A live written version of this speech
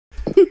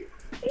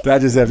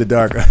Digest After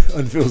Dark,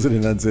 unfiltered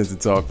and uncensored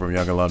talk from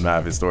young alumni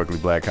of historically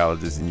black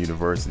colleges and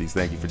universities.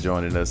 Thank you for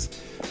joining us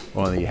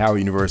on the Howard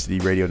University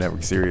Radio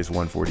Network Sirius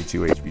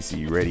 142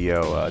 HBCU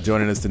Radio.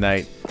 Joining us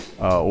tonight,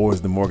 or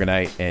is the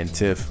Morganite and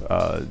Tiff,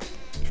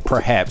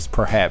 perhaps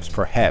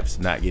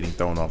not getting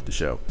thrown off the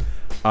show.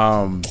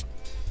 So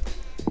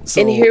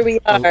and here we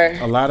are.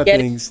 A lot of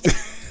things.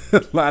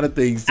 A lot of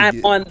things.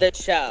 I'm on the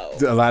show.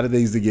 A lot of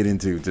things to get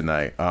into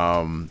tonight.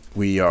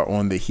 We are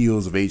on the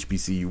heels of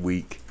HBCU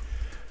week.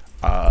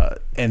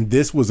 And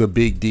this was a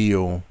big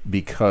deal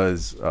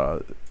because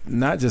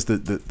not just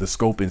the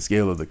scope and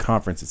scale of the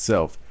conference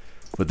itself,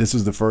 but this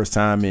was the first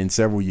time in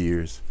several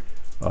years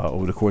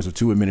over the course of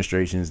two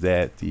administrations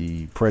that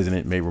the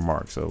president made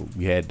remarks. So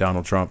we had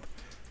Donald Trump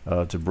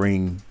to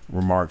bring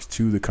remarks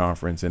to the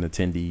conference and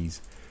attendees.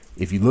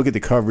 If you look at the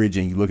coverage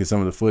and you look at some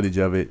of the footage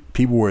of it,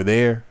 people were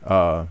there,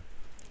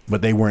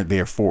 but they weren't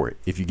there for it,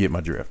 if you get my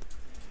drift.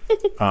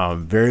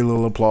 Very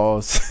little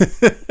applause.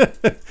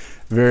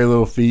 Very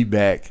little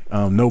feedback,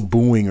 no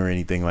booing or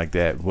anything like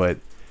that. But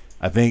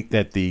I think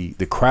that the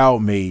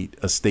crowd made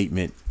a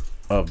statement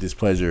of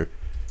displeasure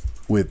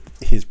with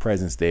his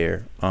presence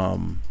there.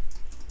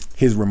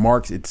 His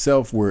remarks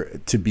itself were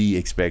to be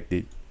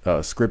expected,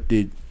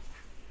 scripted,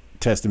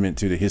 testament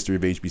to the history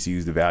of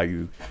HBCUs, the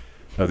value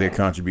of their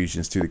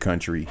contributions to the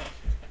country.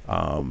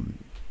 And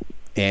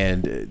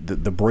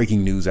the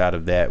breaking news out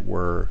of that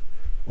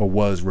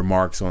was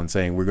remarks on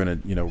saying we're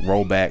going to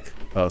roll back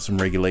some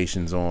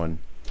regulations on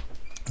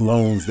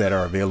loans that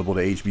are available to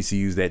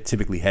HBCUs that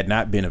typically had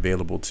not been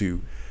available to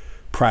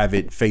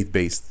private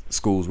faith-based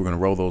schools. We're going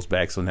to roll those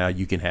back so now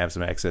you can have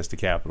some access to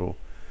capital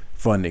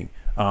funding.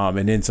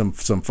 And then some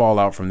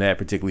fallout from that,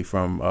 particularly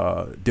from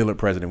Dillard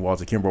President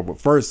Walter Kimbrough. But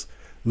first,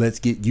 let's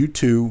get you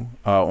two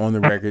on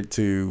the record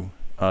to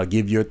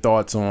give your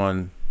thoughts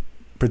on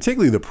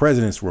particularly the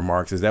president's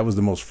remarks, as that was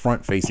the most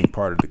front-facing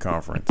part of the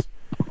conference.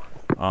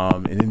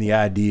 And then the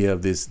idea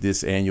of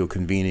this annual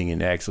convening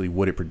and actually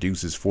what it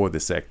produces for the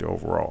sector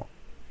overall.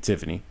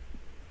 Tiffany.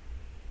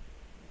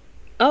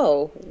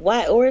 Oh,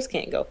 why Oris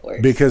can't go for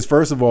it? Because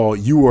first of all,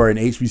 you were an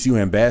HBCU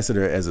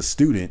ambassador as a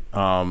student.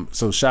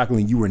 So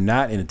shockingly, you were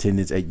not in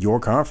attendance at your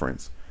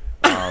conference.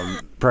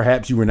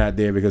 Perhaps you were not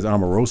there because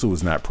Omarosa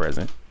was not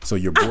present, so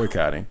you're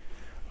boycotting.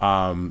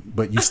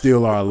 But you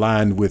still are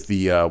aligned with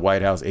the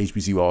White House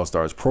HBCU All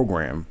Stars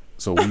program.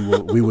 So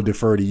we will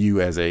defer to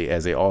you as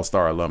a All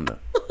Star alumna.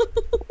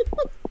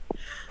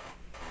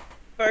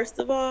 First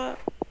of all,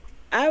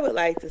 I would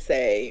like to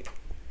say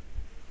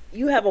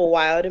you have a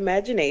wild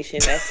imagination.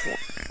 That's one.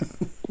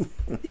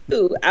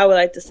 Two, I would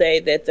like to say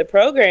that the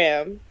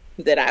program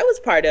that I was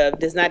part of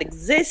does not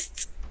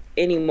exist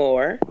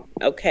anymore.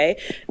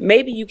 Okay,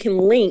 maybe you can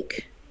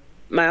link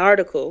my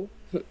article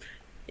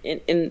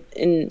in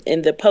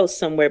the post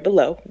somewhere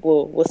below.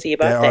 We'll see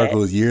about that. That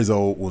article is years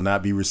old, will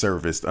not be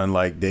resurfaced,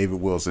 unlike David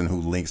Wilson,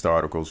 who links the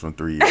articles from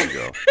 3 years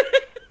ago.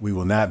 We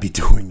will not be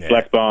doing that.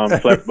 Flex bomb.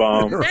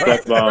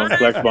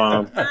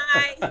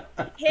 My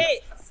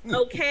hits,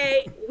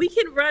 okay? We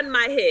can run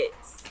my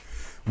hits.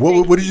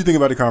 What did you think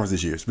about the conference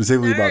this year,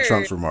 specifically about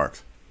Trump's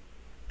remarks?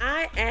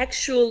 I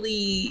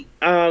actually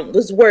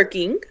was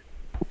working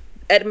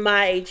at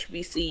my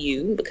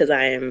HBCU because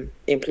I am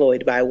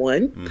employed by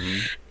one,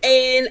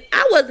 and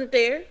I wasn't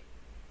there.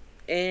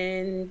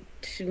 And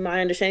to my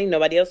understanding,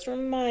 nobody else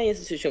from my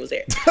institution was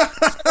there.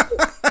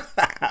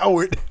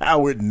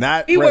 Howard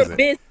not we present. Were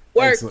busy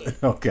working.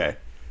 Excellent. Okay.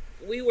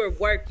 We were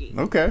working.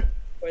 Okay.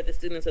 For the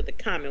students of the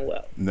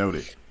Commonwealth.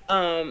 Noted.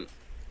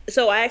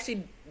 So I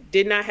actually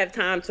did not have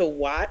time to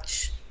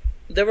watch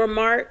the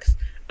remarks.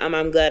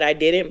 I'm glad I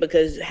didn't,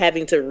 because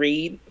having to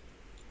read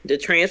the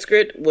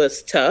transcript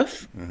was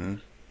tough.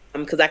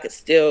 Because I could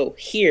still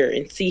hear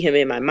and see him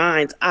in my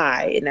mind's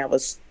eye, and that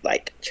was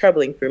like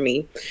troubling for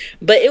me.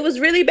 But it was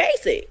really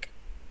basic.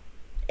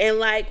 And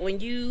like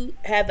when you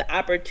have the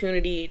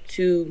opportunity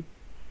to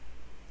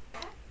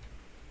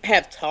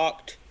have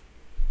talked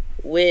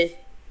with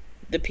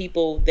the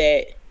people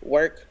that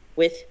work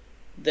with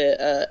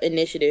the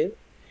initiative,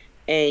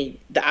 and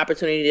the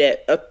opportunity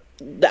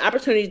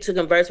to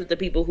converse with the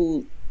people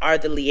who are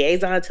the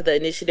liaison to the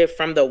initiative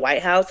from the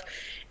White House,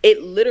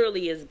 it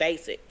literally is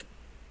basic.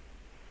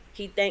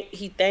 He thanked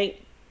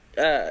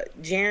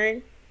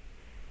Jaron.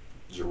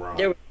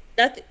 There was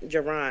nothing.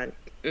 Jaron.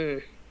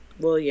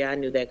 Well, yeah, I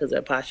knew that because of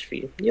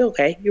apostrophe. You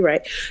okay? You're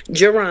right.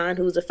 Jaron,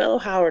 who's a fellow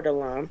Howard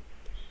alum,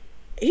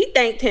 he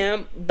thanked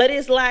him, but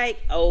it's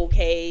like,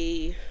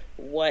 okay,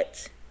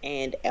 what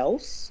and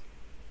else?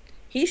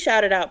 He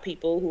shouted out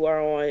people who are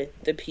on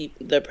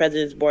the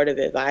president's board of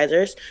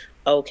advisors.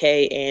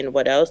 Okay, and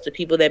what else? The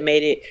people that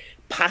made it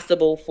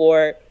possible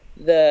for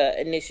the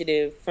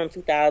initiative from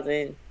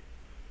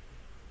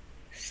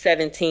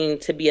 2017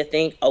 to be a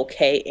thing.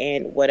 Okay,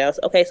 and what else?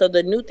 Okay, so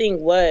the new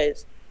thing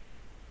was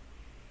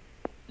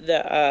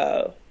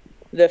the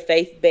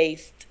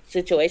faith-based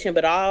situation,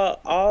 but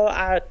all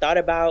I thought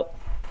about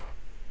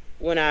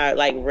when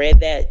I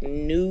read that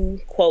new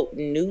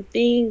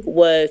thing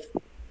was,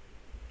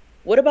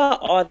 what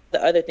about all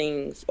the other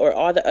things or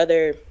all the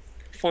other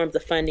forms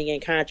of funding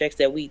and contracts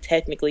that we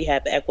technically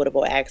have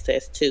equitable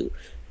access to.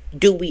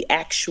 Do we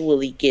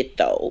actually get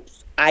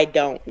those? I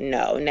don't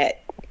know. And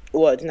that,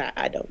 well, it's not,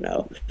 I don't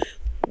know.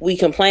 We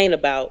complain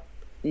about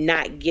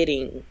not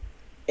getting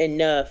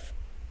enough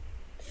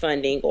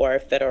funding or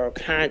federal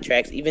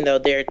contracts, even though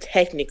they're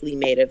technically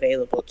made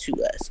available to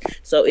us.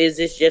 So is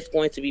this just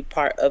going to be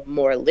part of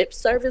more lip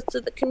service to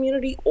the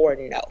community, or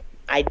no?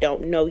 I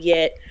don't know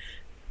yet.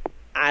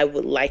 I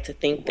would like to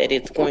think that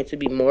it's going to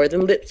be more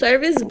than lip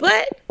service,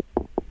 but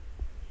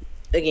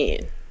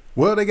again.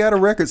 Well, they got a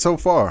record so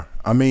far.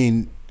 I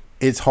mean,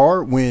 it's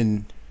hard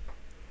when,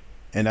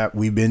 and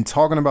we've been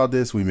talking about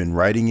this, we've been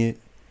writing it.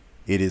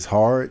 It is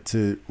hard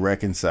to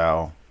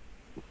reconcile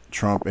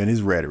Trump and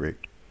his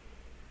rhetoric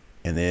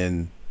and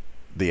then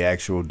the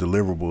actual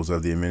deliverables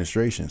of the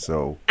administration.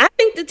 So I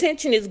think the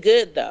tension is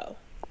good, though,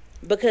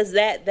 because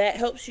that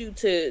helps you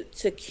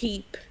to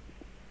keep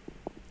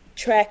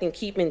track and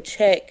keep in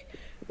check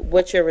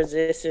what your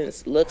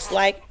resistance looks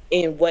like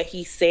and what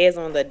he says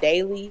on the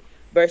daily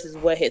versus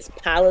what his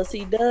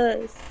policy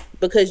does,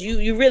 because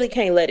you really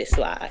can't let it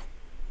slide.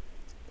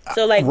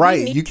 So like,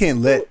 right, you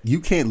can't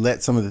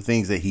let some of the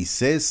things that he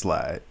says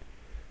slide.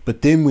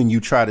 But then when you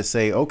try to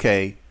say,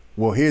 okay,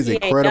 well, here's a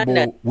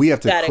credible, we have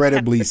to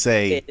credibly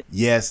say,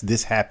 yes,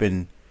 this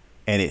happened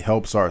and it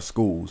helps our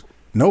schools.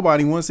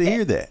 Nobody wants to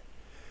hear that.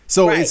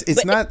 So right.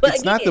 it's not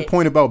the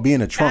point about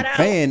being a Trump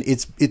fan.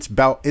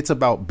 It's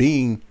about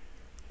being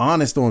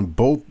honest on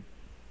both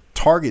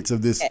targets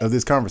of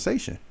this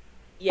conversation.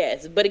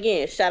 Yes, but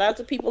again, shout out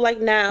to people like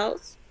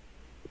Niles.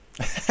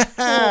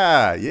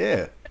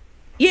 Yeah.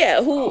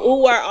 Yeah,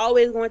 who are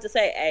always going to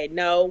say, hey,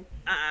 no,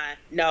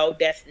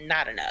 that's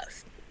not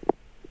enough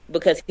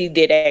because he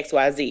did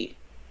XYZ.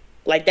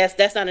 Like,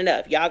 that's not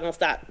enough. Y'all gonna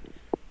stop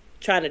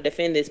trying to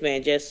defend this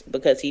man just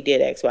because he did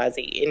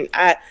XYZ.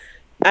 And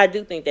I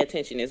do think that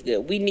tension is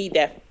good. We need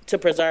that to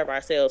preserve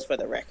ourselves for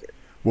the record.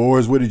 Well,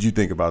 Wars, what did you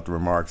think about the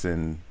remarks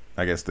and,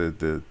 I guess,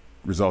 the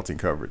resulting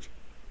coverage?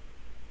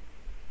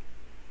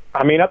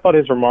 I mean, I thought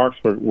his remarks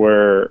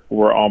were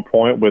on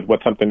point with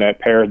what something that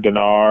Paris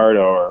Denard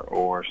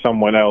or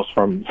someone else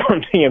from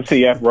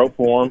TMCF wrote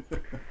for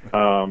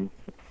him.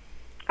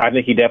 I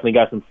think he definitely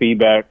got some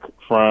feedback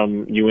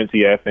from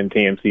UNCF and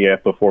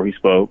TMCF before he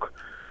spoke.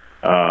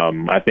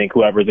 I think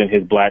whoever's in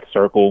his black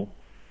circle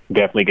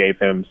definitely gave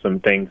him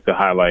some things to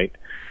highlight,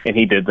 and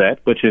he did that,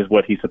 which is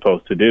what he's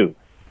supposed to do.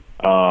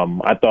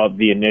 I thought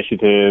the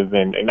initiative,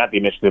 and not the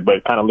initiative,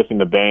 but kind of lifting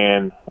the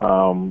ban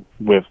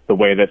with the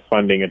way that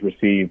funding is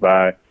received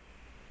by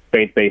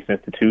faith-based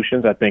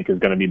institutions, I think is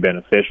going to be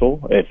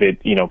beneficial if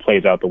it,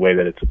 plays out the way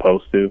that it's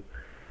supposed to.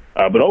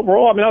 But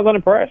overall, I mean, I was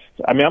unimpressed.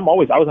 I mean, I'm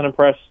always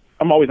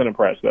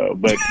unimpressed though,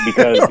 but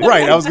because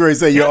right, I was going to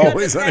say you're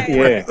always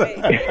unimpressed.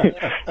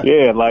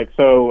 Yeah,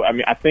 so I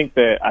mean, I think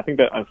that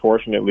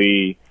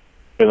unfortunately,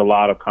 there's a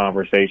lot of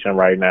conversation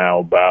right now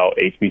about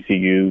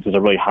HBCUs. It's a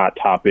really hot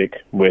topic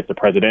with the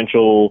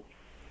presidential,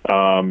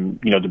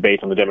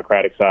 debates on the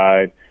Democratic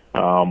side,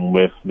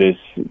 with this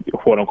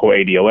quote unquote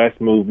ADOS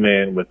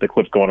movement, with the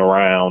clips going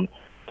around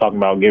talking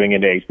about giving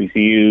into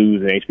HBCUs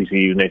and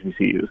HBCUs and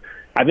HBCUs.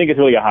 I think it's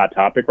really a hot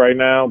topic right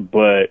now,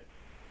 but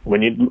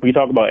when we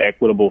talk about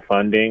equitable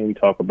funding, we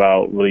talk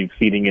about really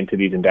feeding into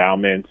these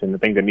endowments and the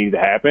things that need to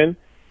happen,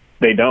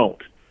 they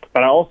don't.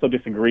 But I also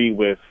disagree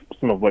with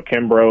some of what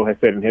Kimbrough has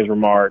said in his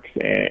remarks,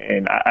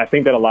 and I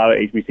think that a lot of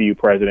HBCU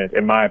presidents,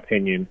 in my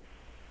opinion,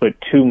 put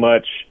too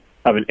much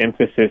of an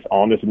emphasis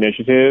on this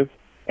initiative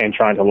and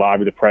trying to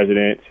lobby the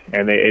president.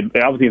 And it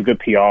obviously is good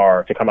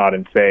PR to come out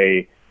and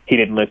say he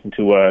didn't listen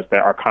to us, that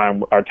our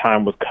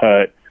time was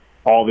cut,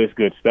 all this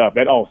good stuff.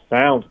 That all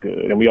sounds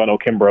good, and we all know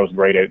Kimbrough's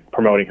great at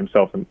promoting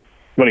himself.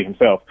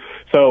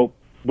 So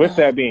with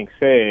that being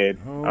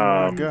said,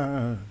 my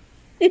God.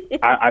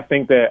 I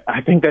think that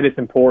it's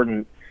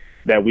important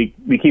that we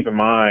keep in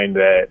mind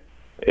that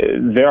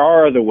there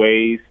are other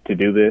ways to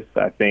do this.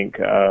 I think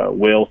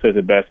Will says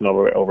it best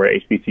over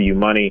HBCU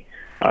money.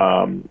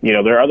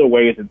 There are other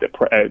ways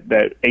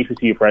that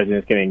HBCU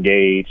presidents can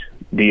engage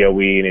DOE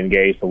and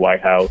engage the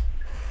White House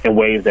in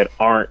ways that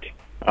aren't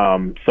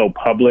so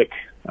public,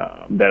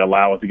 that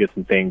allow us to get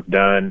some things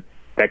done.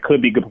 That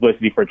could be good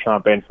publicity for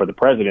Trump and for the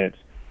president,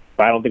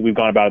 but I don't think we've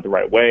gone about it the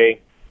right way.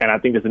 And I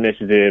think this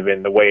initiative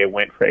and the way it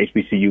went for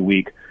HBCU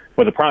Week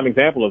was a prime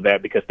example of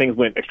that, because things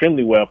went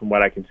extremely well from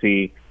what I can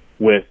see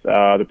with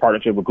the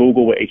partnership with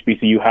Google, with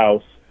HBCU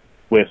House,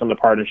 with some of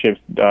the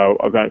partnerships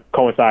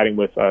coinciding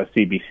with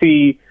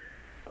CBC.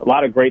 A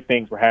lot of great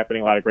things were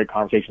happening. A lot of great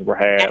conversations were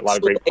had. A lot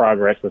of great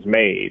progress was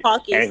made.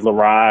 Angela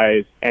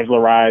Rise,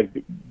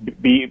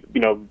 BET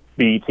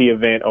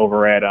event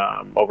over at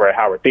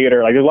Howard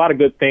Theater. Like, there's a lot of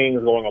good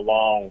things going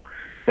along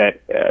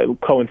that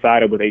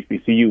coincided with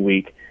HBCU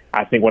Week.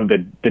 I think one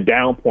of the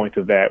down points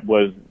of that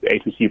was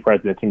HBCU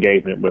president's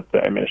engagement with the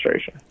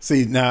administration.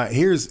 See, now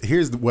here's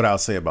what I'll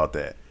say about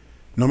that.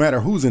 No matter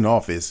who's in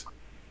office,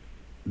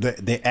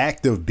 the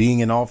act of being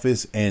in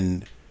office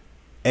and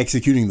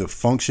executing the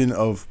function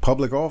of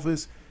public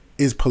office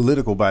is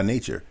political by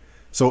nature.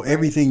 So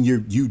everything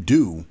you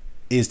do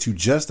is to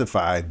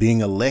justify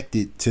being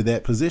elected to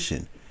that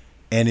position,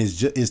 and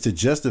is to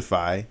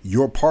justify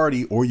your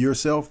party or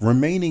yourself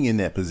remaining in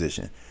that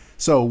position.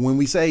 So when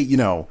we say, you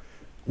know,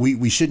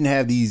 we shouldn't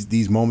have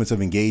these moments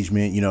of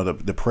engagement, you know,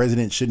 the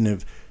president shouldn't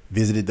have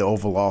visited the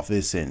Oval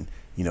Office, and,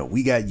 you know,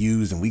 we got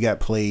used and we got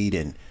played,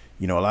 and,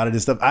 you know, a lot of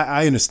this stuff,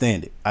 I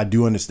understand it. I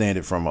do understand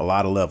it from a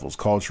lot of levels,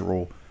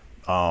 cultural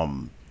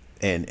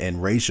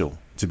and racial,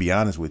 to be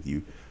honest with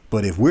you.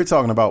 But if we're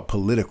talking about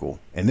political,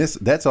 and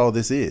that's all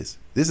this is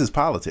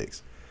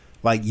politics.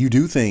 Like, you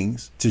do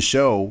things to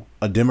show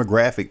a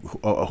demographic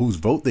whose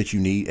vote that you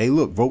need. Hey,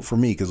 look, vote for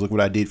me because look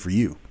what I did for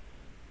you.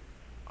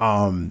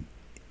 And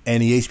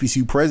the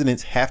HBCU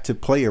presidents have to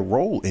play a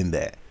role in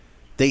that.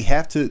 They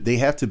have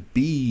to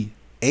be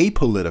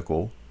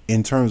apolitical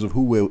in terms of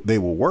who they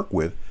will work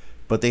with,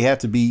 but they have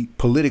to be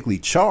politically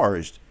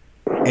charged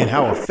in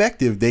how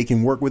effective they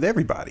can work with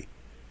everybody,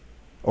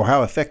 or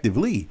how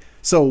effectively.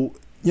 So,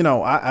 you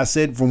know, I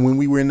said from when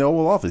we were in the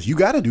Oval Office, you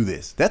got to do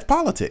this. That's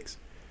politics.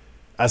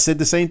 I said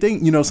the same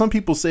thing. You know, some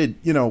people said,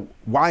 you know,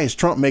 why is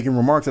Trump making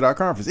remarks at our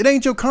conference? It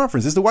ain't your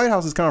conference. It's the White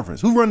House's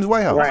conference. Who runs the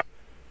White House? Right.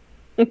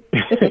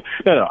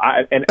 No,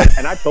 and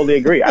I totally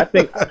agree. I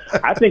think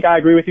I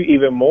agree with you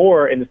even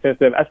more in the sense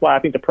that that's why I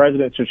think the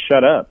president should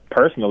shut up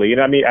personally. You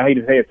know, I mean, I hate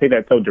to say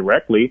that so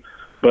directly,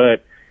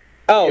 but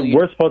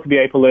we're supposed to be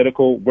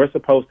apolitical. We're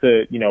supposed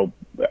to, you know,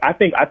 I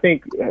think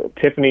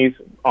Tiffany's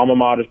alma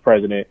mater's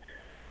president,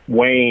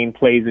 Wayne,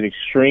 plays it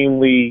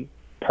extremely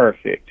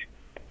perfect.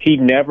 He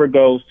never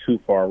goes too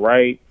far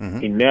right. Mm-hmm.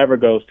 He never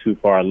goes too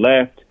far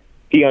left.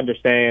 He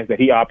understands that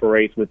he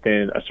operates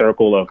within a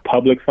circle of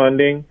public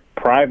funding,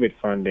 private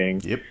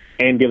funding,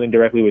 and dealing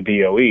directly with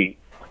DOE.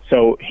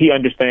 So he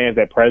understands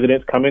that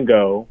presidents come and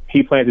go.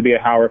 He plans to be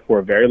at Howard for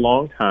a very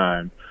long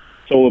time.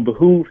 So it will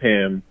behoove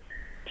him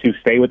to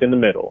stay within the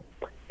middle.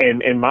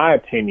 And in my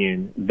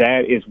opinion,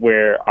 that is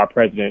where our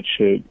president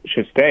should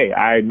stay.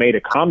 I made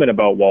a comment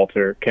about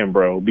Walter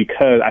Kimbrough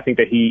because I think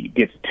that he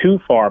gets too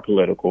far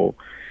political.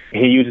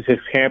 He uses his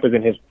campus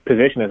and his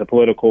position as a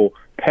political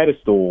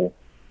pedestal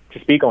to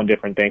speak on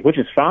different things, which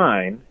is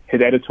fine. His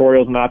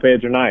editorials and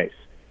op-eds are nice,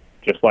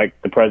 just like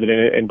the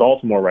president in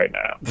Baltimore right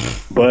now.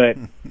 But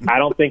I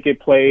don't think it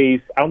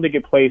plays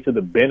to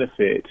the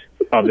benefit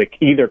of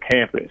either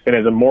campus. And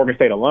as a Morgan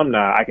State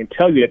alumni, I can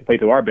tell you it plays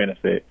to our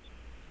benefit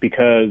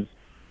because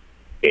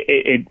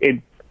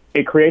it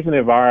creates an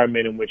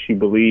environment in which you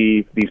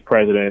believe these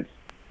presidents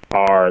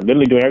are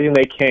literally doing everything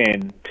they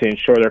can to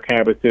ensure their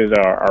campuses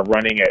are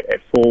running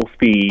at full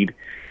speed,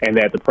 and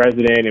that the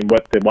president and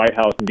what the White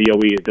House and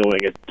DOE is doing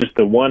is just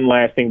the one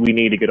last thing we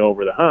need to get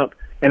over the hump.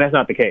 And that's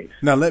not the case.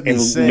 Now, let me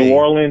say, in New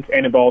Orleans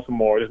and in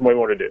Baltimore, there's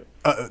more to do.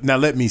 Now,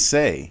 let me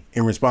say,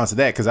 in response to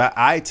that, because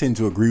I tend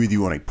to agree with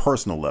you on a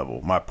personal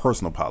level, my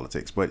personal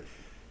politics. But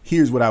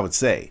here's what I would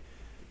say.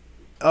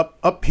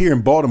 Up here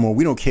in Baltimore,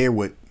 we don't care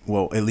what,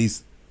 well, at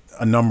least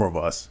a number of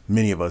us,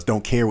 many of us,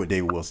 don't care what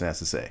David Wilson has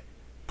to say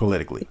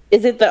politically.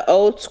 Is it the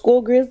old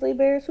school Grizzly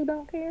Bears who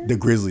don't care? The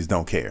Grizzlies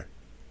don't care.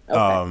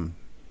 Okay.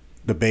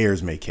 The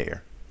Bears may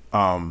care.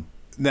 Now,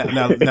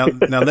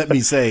 let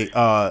me say,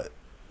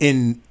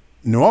 in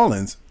New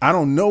Orleans, I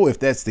don't know if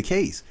that's the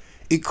case.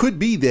 It could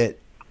be that,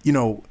 you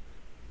know,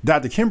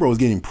 Dr. Kimbrough is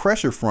getting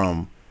pressure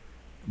from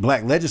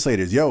black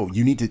legislators. Yo,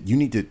 you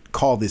need to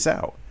call this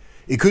out.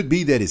 It could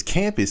be that his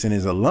campus and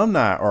his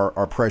alumni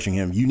are pressuring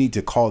him. You need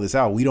to call this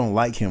out. We don't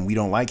like him. We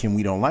don't like him.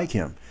 We don't like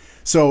him.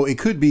 So it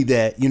could be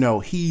that, you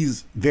know,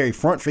 he's very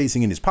front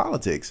facing in his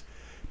politics,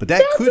 but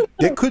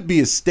that could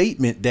be a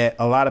statement that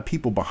a lot of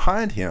people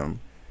behind him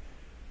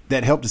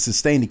that help to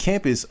sustain the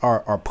campus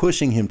are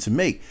pushing him to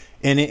make.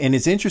 And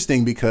it's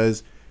interesting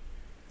because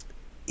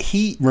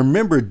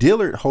remember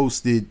Dillard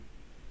hosted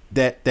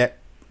that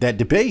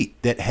debate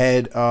that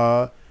had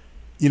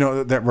you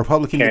know, that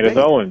Republican Candace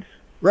debate. Owens.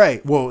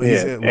 Right. Well,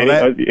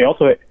 yeah. he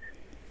also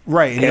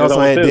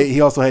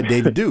had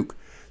David Duke.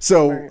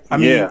 So I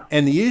mean,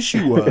 and the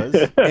issue was,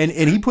 and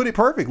he put it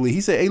perfectly. He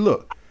said, "Hey,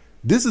 look,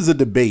 this is a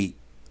debate.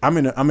 I'm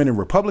in a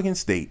Republican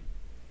state.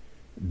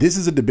 This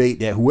is a debate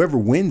that whoever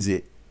wins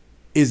it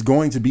is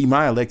going to be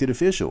my elected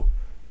official.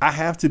 I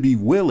have to be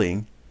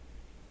willing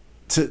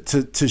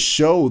to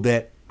show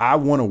that I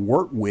want to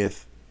work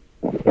with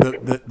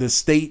the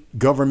state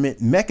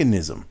government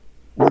mechanism,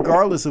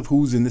 regardless of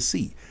who's in the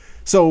seat."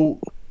 So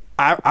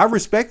I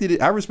respected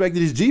it. I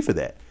respected his G for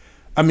that.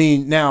 I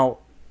mean, now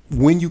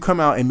when you come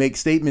out and make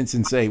statements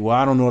and say, well,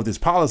 I don't know if this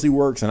policy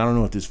works and I don't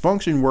know if this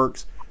function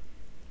works.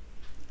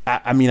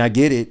 I mean, I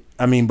get it.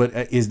 I mean, but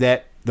is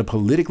that the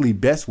politically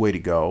best way to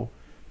go?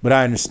 But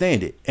I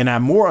understand it. And I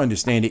more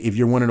understand it if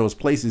you're one of those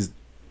places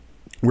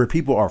where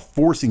people are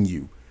forcing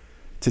you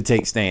to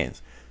take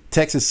stands.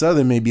 Texas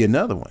Southern may be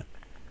another one.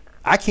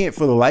 I can't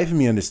for the life of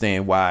me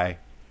understand why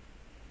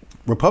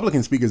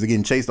Republican speakers are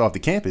getting chased off the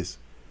campus,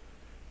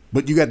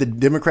 but you got the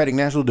Democratic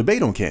National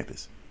Debate on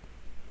campus.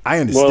 I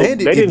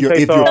understand it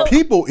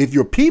if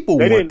your people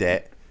want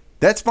that,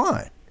 that's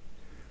fine.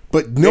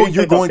 But no,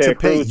 you're going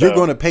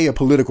to pay a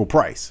political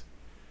price.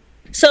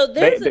 So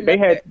there's they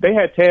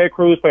had Ted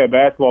Cruz play a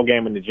basketball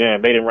game in the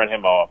gym. They didn't run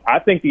him off. I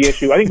think the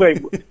issue. I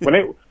think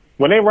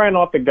when they ran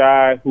off the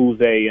guy who's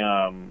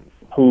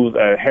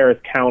a Harris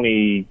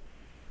County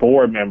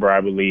board member,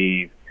 I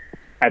believe,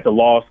 at the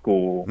law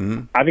school.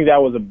 Mm-hmm. I think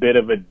that was a bit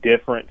of a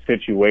different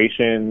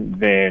situation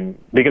than,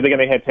 because again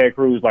they had Ted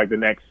Cruz like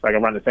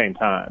around the same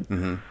time.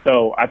 Mm-hmm.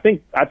 So I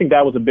think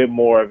that was a bit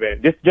more of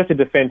just to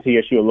defend the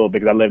issue a little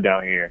bit because I live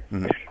down here.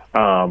 Mm-hmm.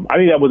 I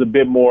think that was a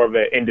bit more of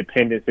an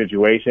independent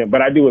situation,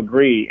 but I do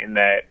agree in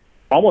that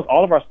almost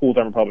all of our schools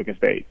are Republican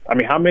states. I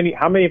mean, how many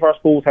of our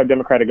schools have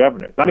Democratic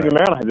governors? Not even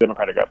Maryland has a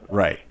Democratic governor.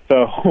 Right.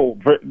 So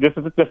this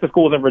is just the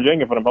schools in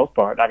Virginia for the most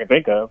part I can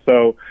think of.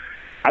 So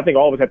I think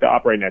all of us have to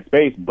operate in that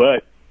space.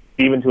 But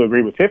even to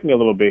agree with Tiffany a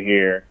little bit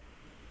here,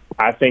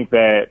 I think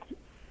that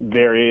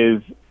there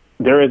is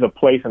a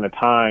place and a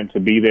time to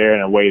be there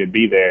and a way to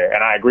be there,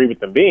 and I agree with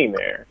them being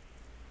there.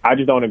 I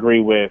just don't agree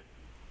with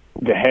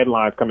the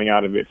headlines coming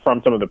out of it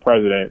from some of the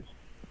presidents,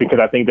 because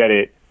I think that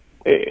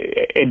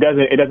it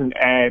doesn't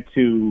add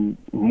to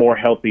more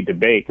healthy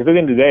debate. Because at the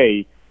end of the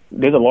day,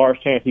 there's a large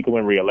chance he could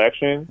win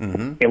re-election,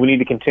 mm-hmm. and we need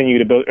to continue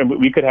to build.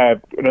 We could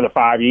have another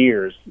 5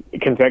 years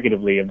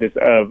consecutively of this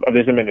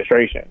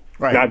administration,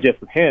 right. Not just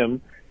with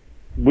him.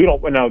 We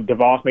don't know.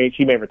 DeVos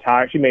she may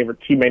retire. She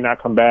may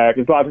not come back.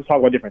 There's a lot to talk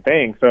about different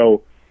things.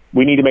 So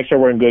we need to make sure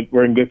we're in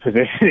good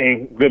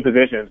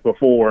positions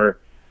before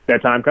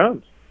that time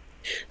comes.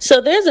 So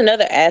there's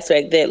another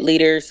aspect that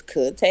leaders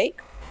could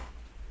take,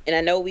 and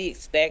I know we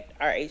expect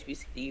our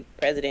HBCU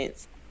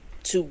presidents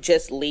to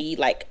just lead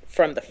like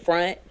from the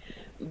front,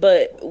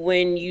 but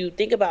when you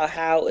think about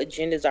how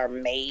agendas are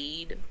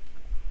made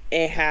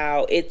and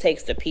how it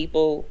takes the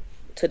people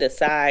to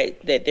decide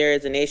that there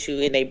is an issue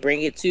and they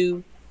bring it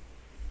to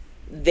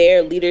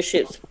their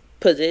leadership's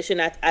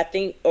position, I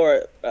think,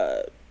 or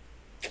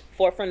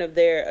forefront of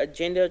their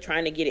agenda,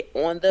 trying to get it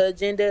on the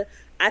agenda,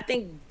 I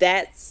think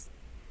that's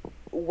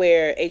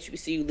where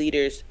HBCU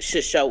leaders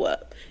should show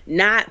up.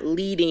 Not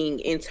leading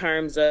in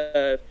terms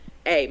of,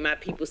 hey, my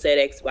people said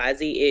X, Y,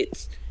 Z.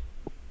 It's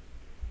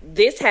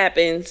this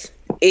happens,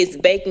 it's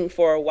baking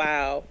for a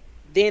while,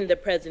 then the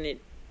president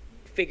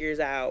figures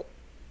out,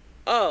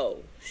 oh,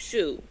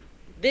 shoot,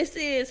 this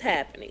is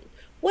happening.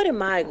 What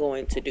am I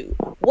going to do?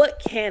 What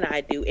can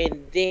I do?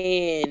 And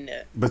then...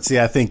 But see,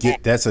 I think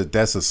that's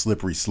a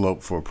slippery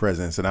slope for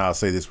presidents. And I'll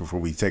say this before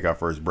we take our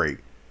first break.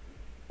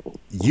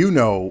 You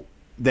know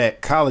that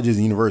colleges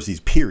and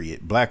universities,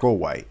 period, black or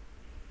white,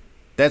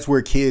 that's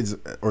where kids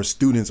or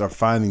students are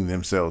finding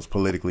themselves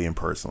politically and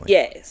personally.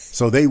 Yes.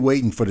 So they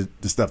waiting for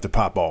the stuff to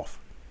pop off.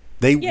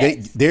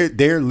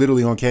 They're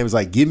literally on campus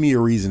like, give me a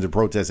reason to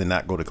protest and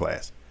not go to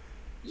class.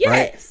 Yes.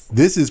 Right?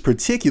 This is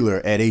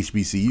particular at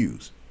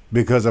HBCUs.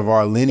 Because of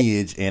our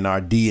lineage and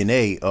our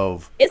DNA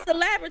of it's a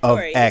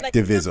laboratory of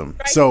activism.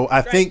 Like, so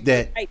I think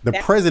that the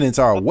presidents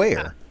are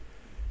aware.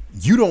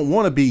 You don't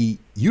want to be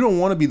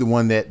the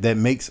one that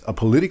makes a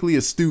politically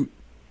astute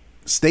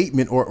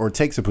statement or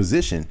takes a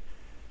position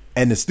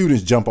and the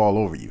students jump all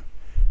over you.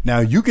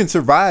 Now you can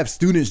survive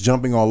students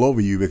jumping all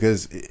over you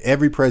because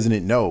every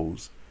president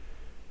knows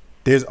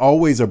there's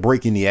always a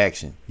break in the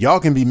action. Y'all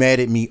can be mad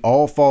at me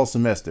all fall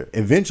semester.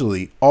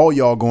 Eventually all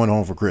y'all going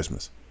home for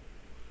Christmas.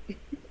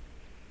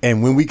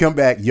 And when we come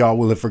back, y'all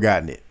will have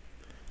forgotten it.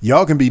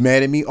 Y'all can be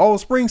mad at me all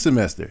spring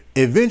semester.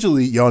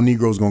 Eventually, y'all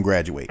Negroes gonna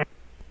graduate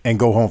and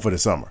go home for the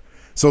summer.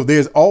 So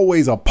there's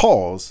always a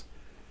pause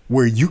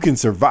where you can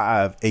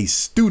survive a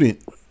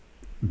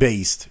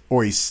student-based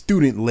or a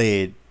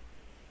student-led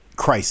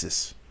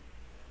crisis.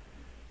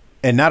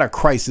 And not a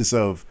crisis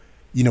of,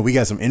 we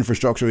got some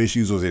infrastructural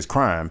issues or there's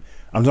crime.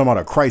 I'm talking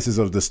about a crisis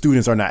of the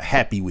students are not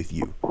happy with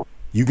you.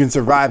 You can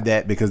survive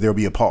that because there'll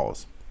be a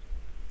pause.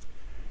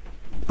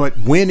 But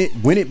when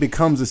it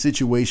becomes a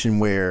situation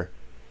where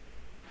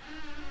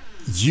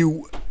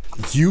you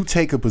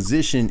take a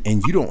position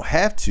and you don't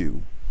have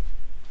to,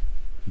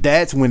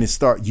 that's when you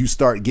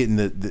start getting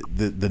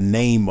the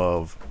name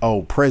of,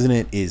 oh,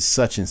 president is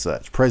such and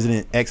such,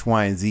 president X,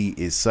 Y, and Z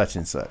is such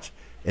and such,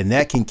 and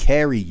that can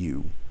carry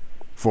you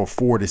for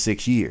 4 to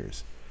 6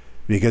 years,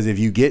 because if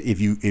you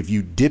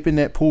dip in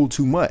that pool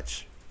too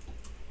much,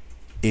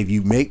 if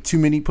you make too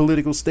many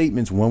political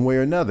statements one way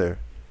or another,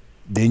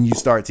 then you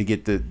start to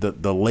get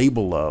the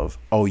label of,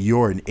 oh,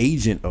 you're an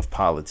agent of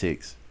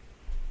politics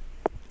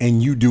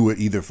and you do it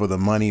either for the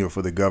money or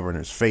for the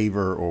governor's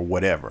favor or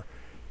whatever.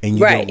 And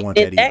you don't want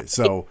that either.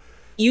 So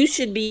you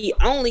should be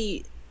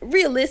only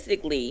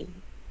realistically,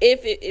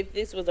 if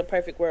this was a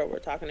perfect world, we're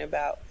talking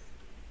about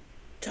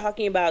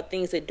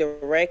things that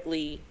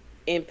directly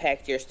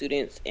impact your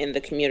students in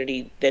the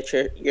community that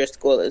your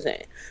school is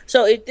in.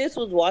 So if this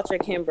was Walter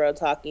Kimbrough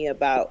talking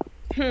about,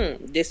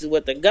 this is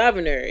what the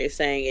governor is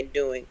saying and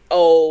doing.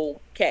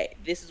 Okay,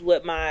 this is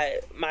what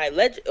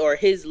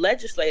his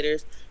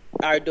legislators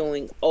are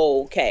doing.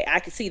 Okay, I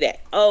can see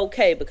that.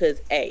 Okay,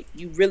 because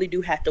you really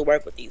do have to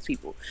work with these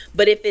people.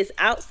 But if it's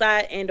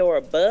outside and or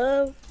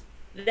above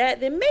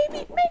that, then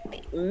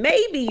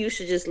maybe you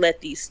should just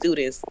let these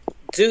students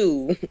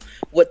do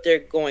what they're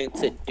going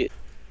to do.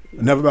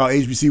 Enough about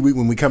HBC Week.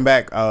 When we come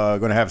back,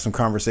 going to have some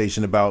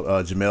conversation about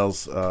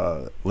Jemele's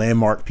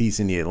landmark piece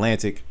in The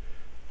Atlantic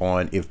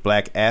on if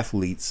black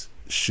athletes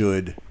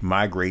should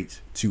migrate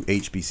to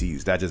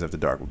HBCUs. Digest After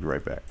Dark. We'll be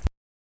right back.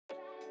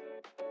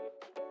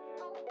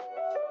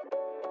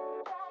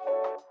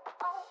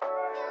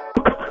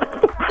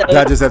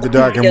 Digest After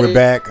Dark, and we're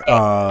back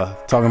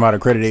talking about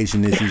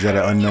accreditation issues at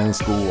an unknown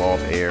school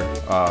off air.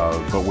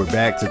 But we're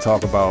back to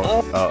talk about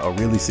a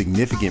really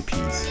significant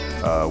piece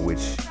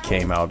which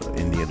came out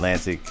in The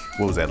Atlantic.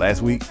 What was that,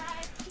 last week?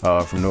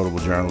 From notable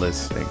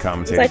journalist and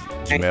commentator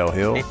Jemele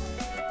Hill.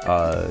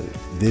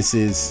 This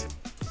is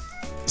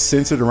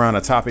centered around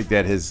a topic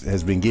that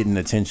has been getting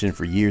attention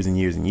for years and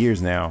years and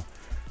years now.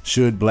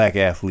 Should black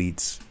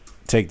athletes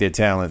take their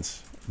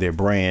talents, their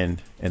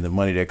brand, and the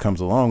money that comes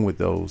along with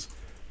those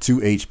to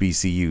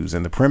HBCUs?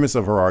 And the premise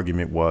of her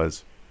argument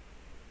was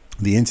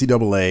the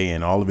NCAA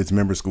and all of its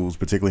member schools,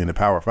 particularly in the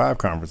Power 5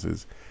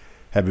 conferences,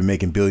 have been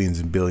making billions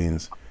and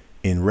billions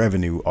in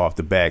revenue off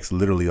the backs,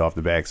 literally off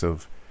the backs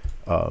of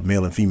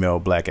male and female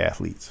black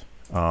athletes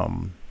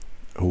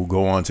who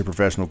go on to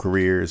professional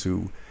careers,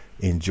 who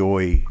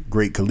enjoy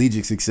great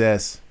collegiate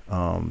success.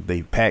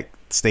 They pack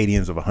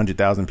stadiums of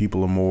 100,000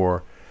 people or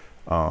more.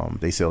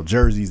 They sell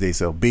jerseys, they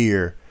sell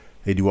beer,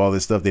 they do all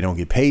this stuff. They don't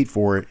get paid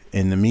for it.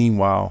 In the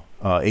meanwhile,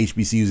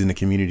 HBCUs in the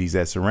communities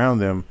that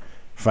surround them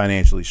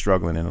financially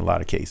struggling in a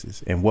lot of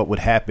cases. And what would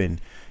happen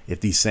if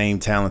these same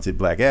talented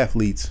black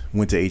athletes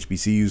went to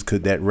HBCUs?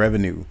 Could that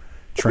revenue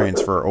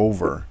transfer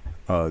over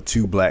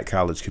to black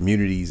college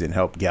communities and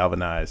help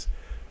galvanize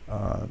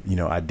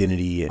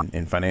identity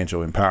and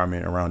financial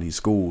empowerment around these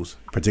schools,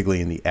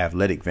 particularly in the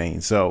athletic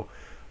vein? So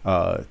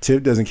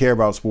Tiff doesn't care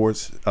about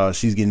sports.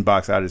 She's getting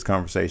boxed out of this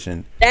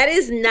conversation. That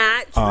is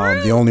not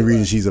true. The only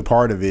reason she's a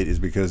part of it is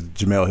because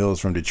Jemele Hill is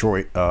from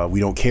Detroit. We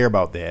don't care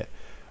about that.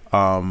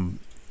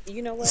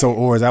 You know what? So,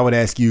 Ors, I would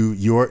ask you,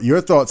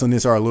 your thoughts on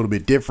this are a little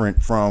bit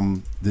different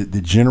from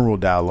the general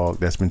dialogue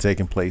that's been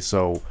taking place.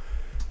 So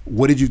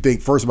what did you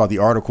think first about the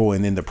article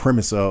and then the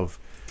premise of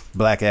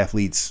black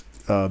athletes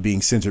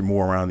being centered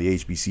more around the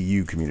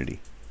HBCU community?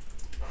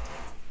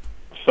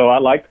 So I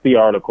liked the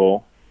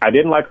article. I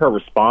didn't like her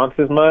response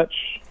as much.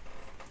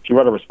 She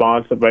wrote a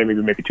response maybe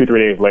 2-3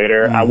 days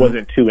later. I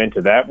wasn't too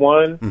into that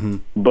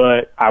one,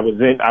 but I was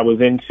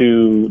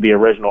into the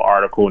original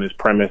article and his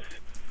premise.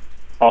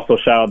 Also,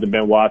 shout out to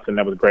Ben Watson.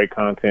 That was great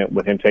content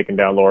with him taking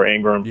down Laura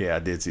Ingraham. Yeah, I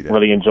did see that.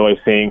 Really enjoy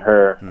seeing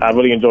her. I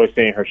really enjoy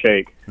seeing her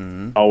shake.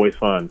 Always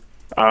fun.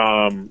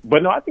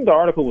 But no, I think the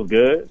article was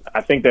good.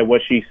 I think that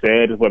what she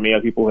said is what many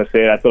other people have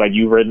said. I feel like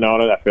you've written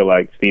on it. I feel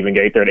like Stephen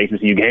Gaither at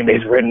HBCU Game Day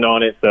has written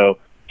on it. So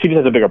she just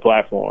has a bigger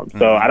platform.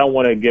 So I don't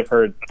want to give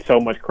her so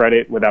much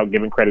credit without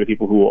giving credit to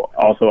people who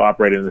also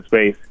operate in the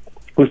space,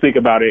 who speak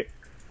about it.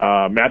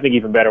 And I think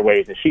even better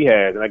ways than she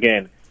has. And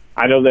again,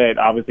 I know that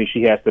obviously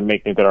she has to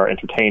make things that are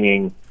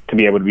entertaining to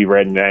be able to be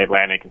read in the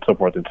Atlantic and so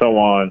forth and so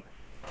on.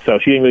 So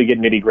she didn't really get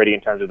nitty gritty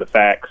in terms of the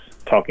facts,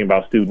 talking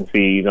about student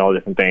fees and all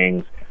different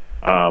things.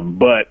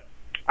 But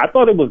I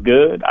thought it was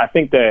good. I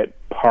think that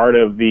part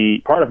of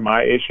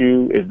my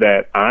issue is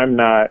that I'm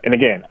not, and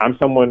again, I'm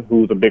someone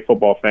who's a big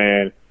football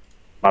fan.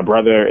 My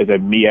brother is a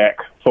MEAC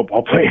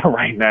football player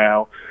right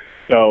now.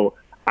 So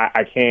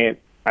I can't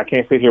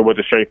sit here with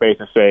a straight face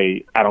and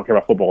say I don't care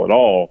about football at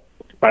all.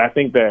 But I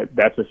think that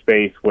that's a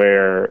space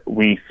where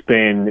we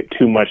spend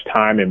too much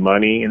time and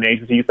money in the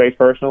HBCU space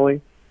personally.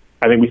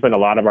 I think we spend a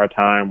lot of our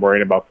time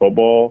worrying about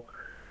football.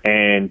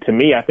 And to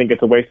me, I think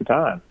it's a waste of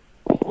time.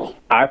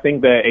 I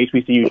think that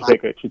HBCU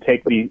should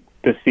take the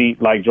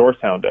seat like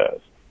Georgetown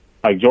does.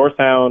 Like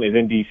Georgetown is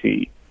in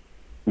D.C.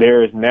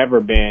 There has never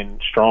been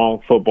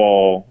strong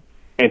football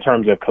in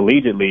terms of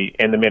collegiately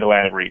in the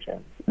Mid-Atlantic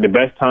region. The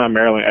best time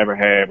Maryland ever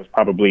had was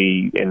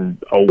probably in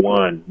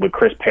 2001 with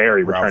Chris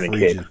Perry returning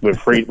kicks. With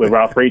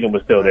Ralph Friedgen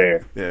was still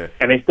there. Yeah.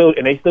 And they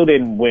still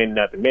didn't win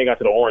nothing. They got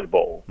to the Orange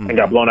Bowl and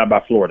got blown out by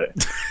Florida.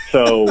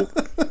 So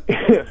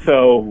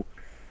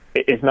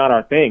it's not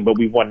our thing, but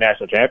we've won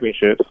national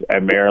championships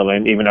at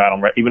Maryland, even though I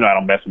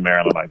don't mess with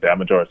Maryland like that.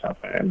 I'm a Georgetown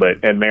fan.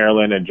 But at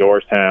Maryland and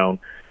Georgetown,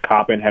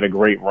 Coppin had a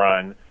great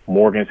run.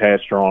 Morgan's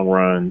had strong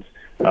runs.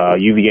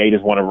 UVA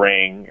just won a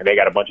ring, and they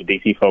got a bunch of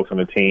DC folks on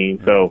the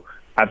team. So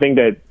I think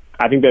that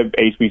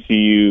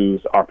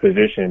HBCUs are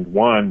positioned,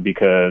 one,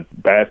 because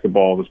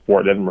basketball is a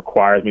sport that doesn't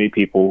require as many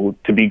people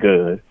to be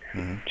good.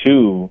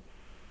 Two,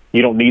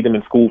 you don't need them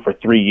in school for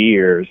 3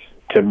 years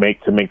to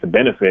make the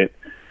benefit.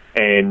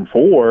 And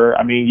four,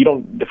 I mean,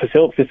 the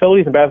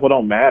facilities in basketball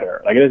don't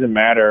matter. Like, it doesn't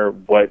matter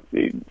what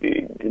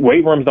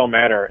weight rooms don't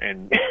matter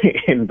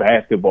in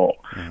basketball.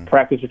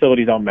 Practice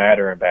facilities don't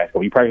matter in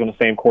basketball. You practice on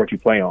the same court you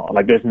play on.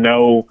 Like,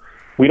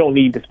 we don't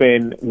need to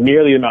spend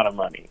nearly the amount of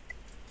money.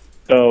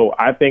 So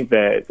I think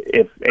that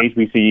if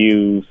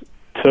HBCUs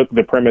took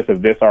the premise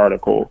of this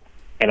article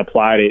and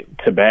applied it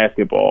to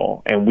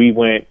basketball, and we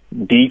went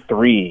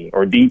D3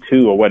 or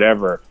D2 or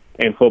whatever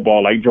in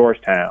football, like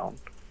Georgetown,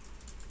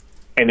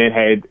 and then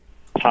had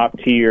top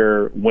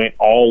tier went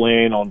all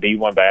in on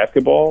D1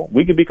 basketball,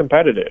 we could be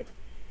competitive.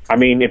 I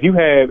mean, if you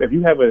have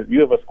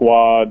a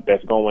squad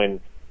that's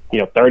going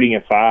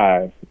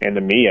 30-5 in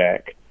the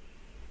MEAC,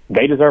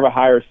 they deserve a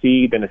higher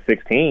seed than a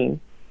 16.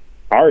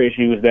 Our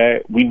issue is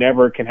that we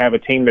never can have a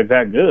team that's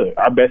that good.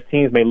 Our best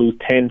teams may lose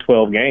 10,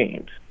 12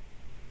 games.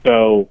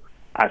 So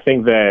I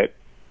think that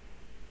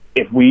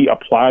if we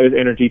apply this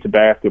energy to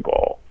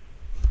basketball,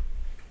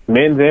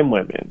 men's and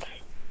women's,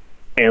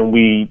 and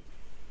we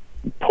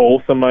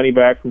pull some money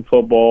back from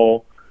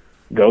football,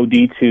 go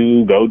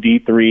D2, go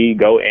D3,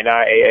 go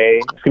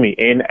NAIA,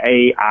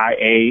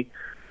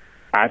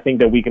 I think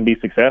that we can be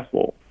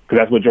successful, because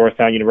that's what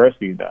Georgetown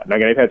University has done. Now,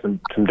 again, they've had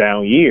some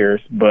down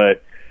years,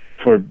 but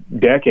for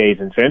decades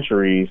and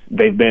centuries,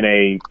 they've had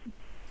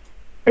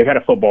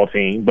a football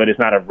team, but it's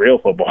not a real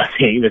football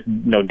team. It's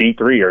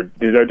D3 or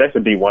that's a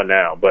D1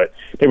 now, but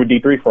they were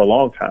D3 for a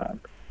long time,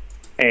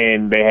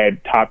 and they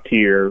had top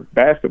tier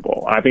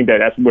basketball. I think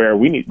that's where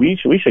we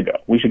should go.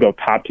 We should go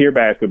top tier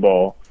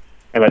basketball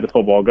and let the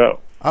football go.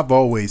 I've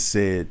always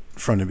said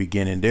from the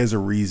beginning, there's a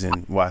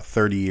reason why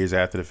 30 years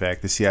after the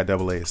fact, the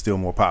CIAA is still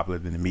more popular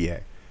than the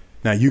MEAC.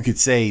 Now, you could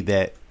say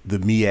that the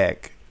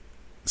MEAC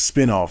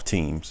spinoff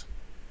teams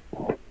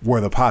were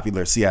the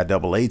popular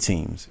CIAA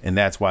teams, and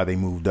that's why they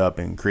moved up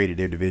and created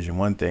their Division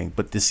I thing.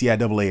 But the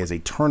CIAA as a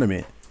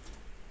tournament,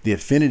 the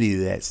affinity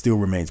to that still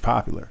remains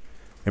popular.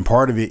 And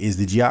part of it is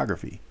the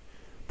geography.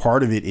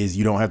 Part of it is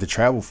you don't have to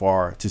travel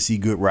far to see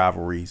good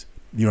rivalries.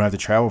 You don't have to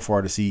travel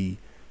far to see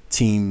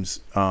teams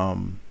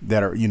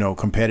that are,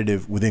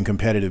 competitive, within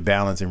competitive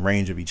balance and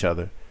range of each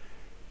other.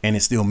 And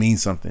it still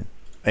means something.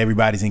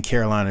 Everybody's in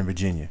Carolina and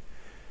Virginia.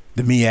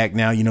 The MEAC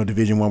now,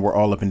 Division I, we're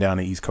all up and down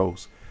the East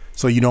Coast.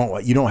 So you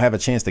don't have a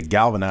chance to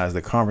galvanize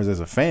the conference as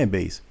a fan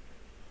base.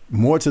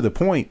 More to the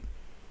point,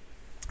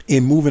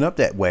 in moving up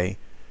that way,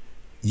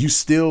 you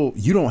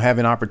don't have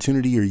an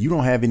opportunity, or you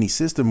don't have any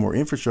system or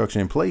infrastructure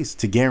in place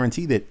to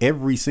guarantee that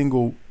every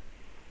single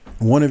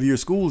one of your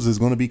schools is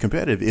going to be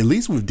competitive. At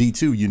least with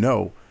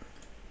D2,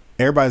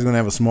 everybody's going to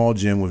have a small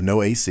gym with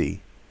no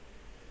AC.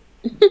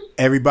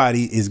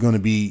 Everybody is going to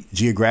be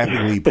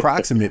geographically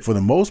proximate for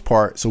the most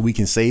part, so we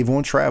can save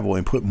on travel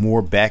and put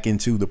more back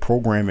into the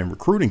program and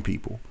recruiting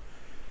people,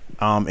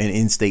 and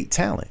in-state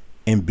talent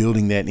and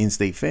building that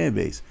in-state fan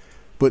base.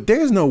 But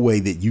there's no way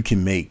that you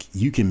can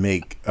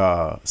make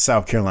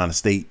South Carolina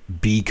State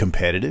be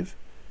competitive.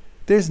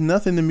 There's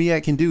nothing the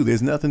MEAC can do.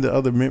 There's nothing the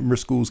other member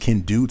schools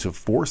can do to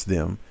force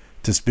them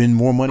to spend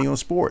more money on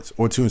sports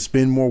or to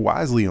spend more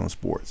wisely on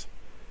sports.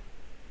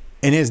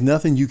 And there's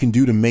nothing you can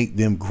do to make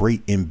them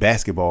great in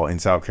basketball in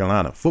South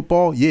Carolina.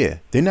 Football, yeah,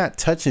 they're not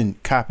touching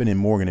Coppin and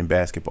Morgan in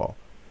basketball.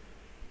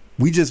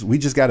 We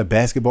just got a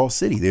basketball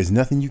city. There's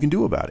nothing you can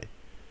do about it.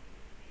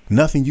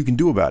 Nothing you can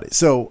do about it.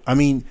 So, I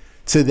mean,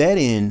 to that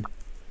end,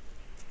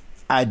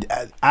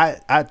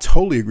 I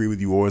totally agree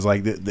with you, or it's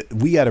like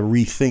we got to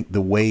rethink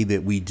the way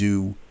that we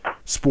do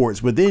sports.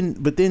 But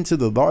then to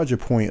the larger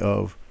point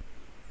of,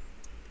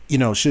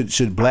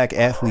 should black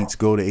athletes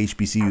go to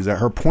HBCUs?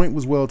 Her point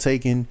was well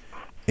taken.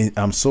 And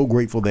I'm so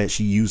grateful that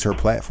she used her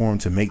platform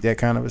to make that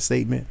kind of a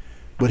statement.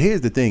 But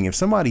here's the thing. If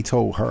somebody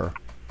told her,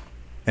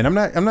 and I'm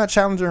not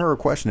challenging her or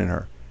questioning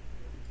her,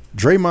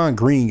 Draymond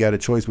Green got a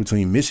choice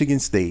between Michigan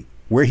State,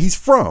 where he's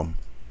from.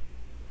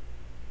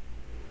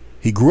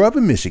 He grew up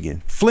in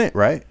Michigan. Flint,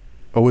 right?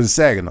 Or was it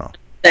Saginaw?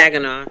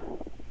 Saginaw.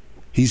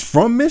 He's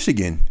from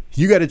Michigan.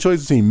 You got a choice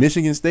between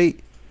Michigan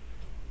State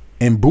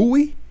and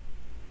Bowie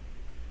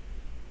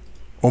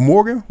or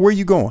Morgan. Where are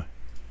you going?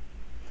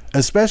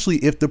 Especially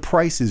if the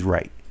price is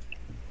right.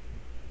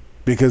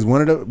 Because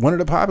one of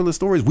the popular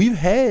stories, we've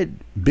had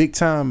big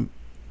time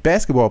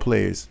basketball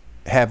players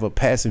have a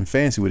passing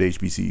fancy with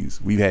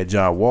HBCUs. We've had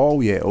John Wall,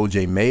 we had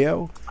OJ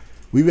Mayo.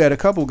 We've had a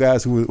couple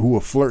guys who were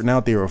flirting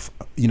out there, or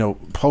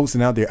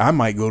posting out there, I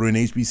might go to an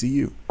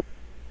HBCU.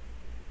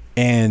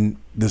 And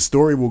the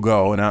story will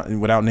go,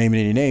 and without naming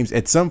any names,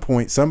 at some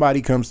point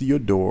somebody comes to your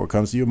door,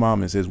 comes to your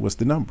mom and says, "What's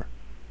the number?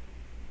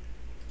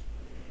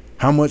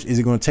 How much is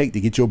it going to take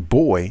to get your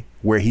boy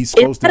where he's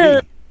supposed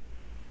to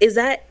be?" Is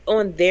that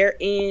on their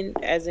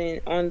end, as in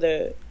on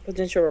the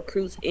potential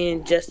recruits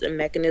end, just a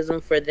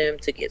mechanism for them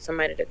to get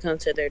somebody to come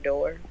to their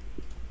door?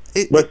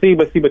 But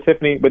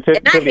Tiffany,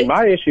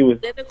 my issue is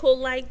cynical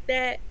like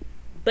that.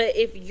 But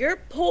if you're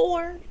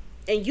poor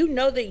and you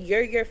know that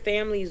you're your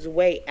family's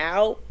way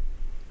out,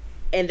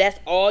 and that's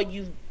all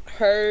you've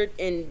heard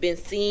and been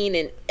seen,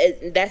 and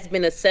that's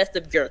been assessed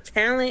of your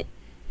talent,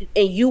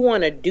 and you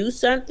want to do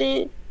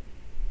something,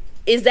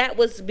 is that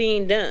what's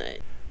being done?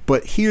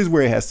 But here's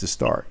where it has to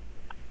start.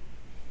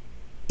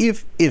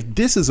 If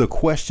this is a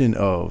question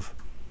of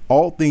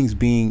all things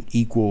being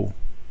equal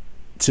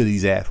to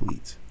these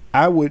athletes,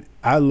 I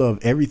love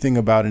everything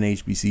about an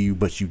HBCU,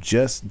 but you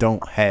just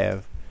don't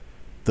have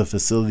the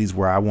facilities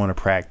where I want to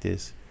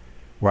practice,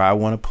 where I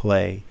want to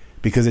play.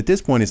 Because at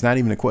this point, it's not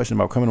even a question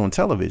about coming on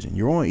television.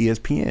 You're on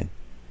ESPN,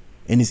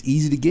 and it's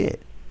easy to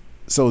get.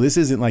 So this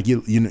isn't like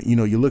you're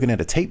looking at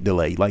a tape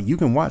delay. Like, you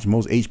can watch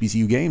most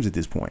HBCU games at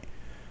this point.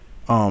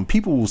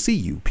 People will see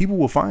you. People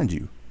will find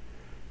you.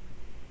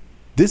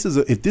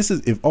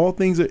 If all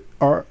things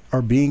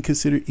are being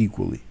considered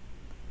equally,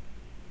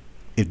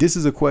 if this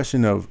is a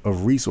question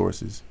of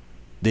resources,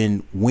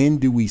 then when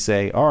do we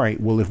say, all right,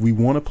 well, if we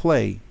want to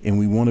play and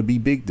we want to be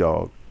big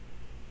dog,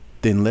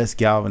 then let's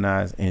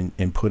galvanize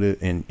and put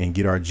it and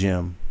get our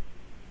gym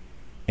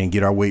and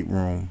get our weight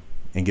room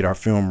and get our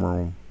film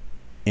room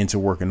into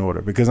working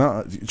order. Because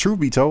truth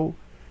be told,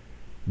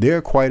 there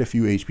are quite a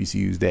few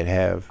HBCUs that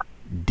have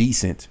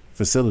decent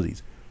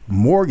facilities.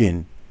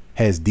 Morgan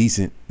has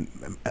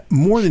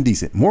more than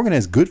decent. Morgan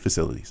has good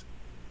facilities.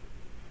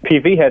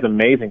 PV has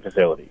amazing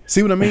facilities.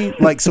 See what I mean?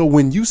 Like, so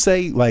when you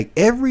say like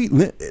let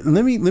me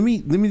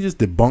just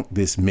debunk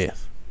this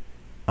myth.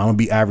 I'm gonna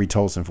be Ivory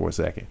Tolson for a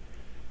second.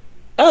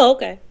 Oh,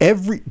 okay.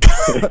 Every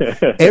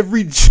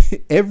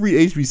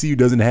HBCU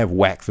doesn't have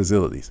whack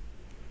facilities.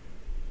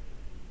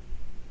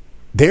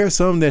 There are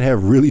some that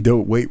have really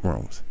dope weight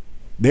rooms.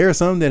 There are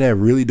some that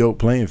have really dope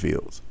playing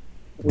fields.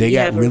 They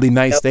got really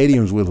nice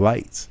stadiums with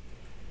lights.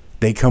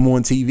 They come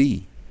on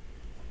TV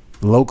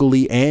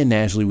locally and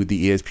nationally with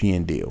the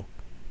ESPN deal.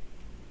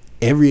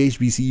 Every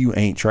HBCU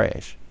ain't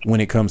trash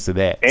when it comes to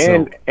that.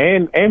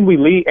 And we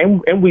lead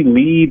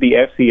the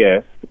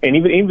FCS. And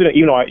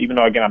even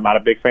though again I'm not a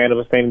big fan of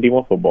us staying in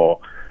D1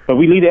 football, but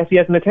we lead the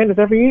FCS in attendance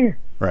every year.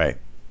 Right.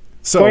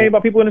 So ain't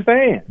about people in the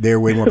stands. There are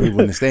way more people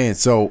in the stands.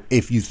 So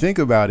if you think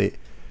about it,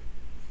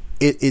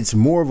 it's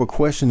more of a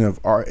question of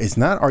are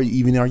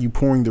you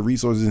pouring the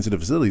resources into the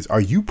facilities? Are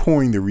you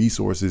pouring the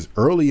resources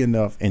early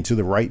enough into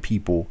the right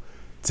people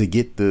to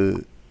get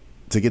the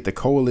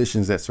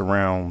coalitions that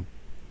surround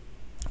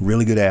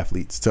really good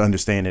athletes to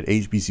understand that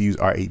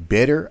HBCUs are a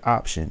better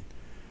option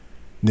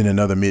than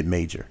another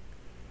mid-major?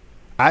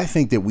 I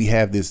think that we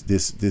have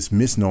this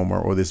misnomer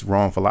or this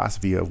wrong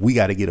philosophy of we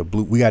got to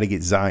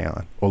get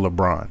Zion or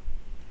LeBron.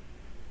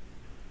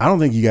 I don't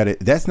think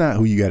that's not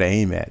who you got to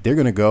aim at. They're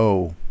going to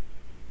go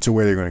to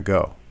where they're going to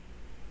go.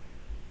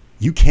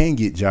 You can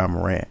get John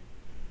Morant.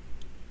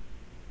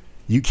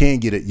 You can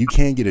get a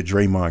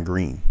Draymond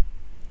Green,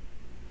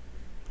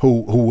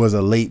 who was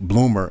a late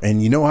bloomer,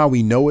 and you know how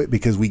we know it,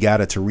 because we got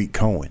a Tariq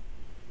Cohen.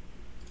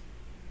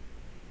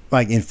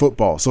 Like in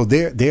football. So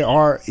there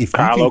are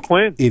Kyle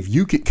O'Quinn, if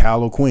you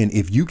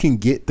can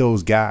get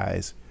those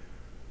guys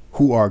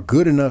who are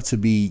good enough to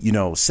be,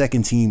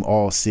 second team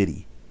all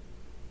city,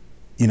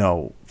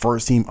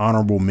 first team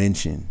honorable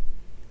mention.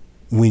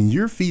 When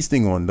you're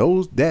feasting on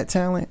that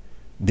talent,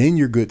 then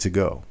you're good to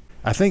go.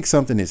 I think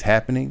something is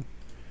happening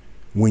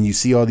when you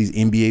see all these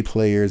NBA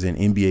players and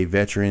NBA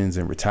veterans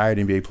and retired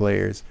NBA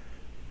players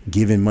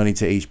giving money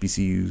to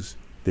HBCUs.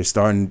 They're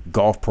starting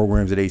golf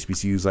programs at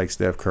HBCUs like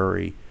Steph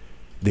Curry.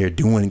 They're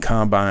doing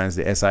combines,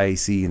 the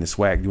SIAC and the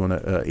SWAC doing a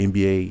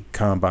NBA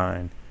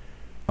combine.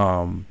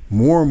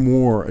 More and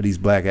more of these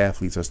black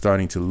athletes are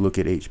starting to look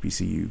at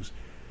HBCUs.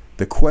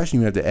 The question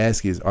you have to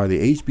ask is, are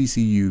the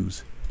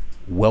HBCUs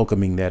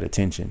welcoming that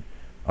attention?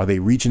 Are they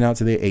reaching out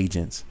to their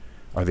agents?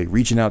 Are they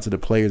reaching out to the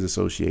players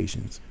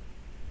associations?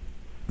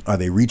 Are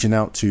they reaching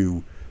out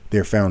to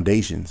their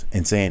foundations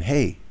and saying,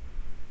 hey,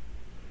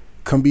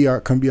 come be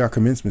our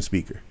commencement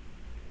speaker?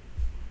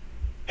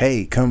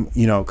 Hey, come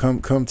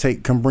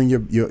bring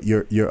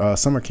your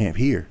summer camp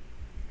here.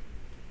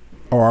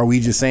 Or are we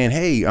just saying,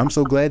 hey, I'm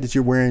so glad that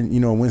you're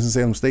wearing, a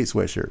Winston-Salem State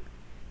sweatshirt?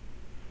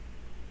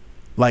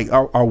 Like,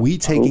 are we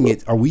taking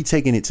it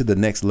to the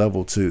next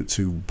level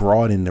to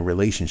broaden the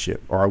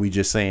relationship? Or are we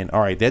just saying,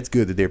 all right, that's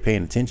good that they're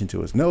paying attention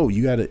to us? No,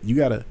 you gotta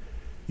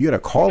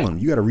call them.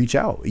 You gotta reach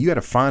out. You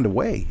gotta find a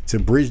way to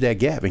bridge that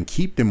gap and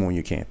keep them on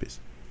your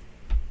campus.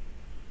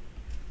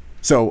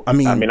 So I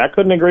mean, I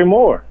couldn't agree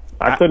more.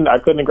 I couldn't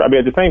agree. I mean,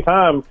 at the same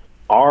time,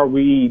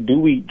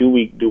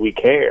 do we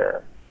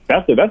care?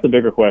 That's the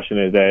bigger question,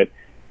 is that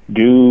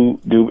because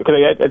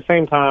at the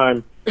same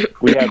time,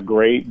 we have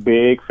great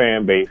big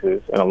fan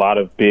bases and a lot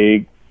of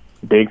big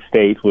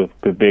states with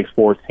big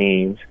sports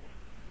teams,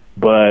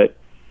 but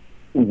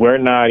we're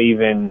not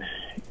even.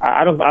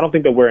 I don't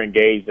think that we're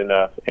engaged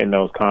enough in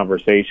those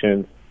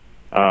conversations.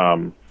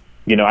 I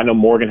know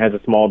Morgan has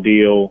a small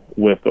deal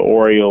with the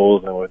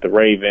Orioles and with the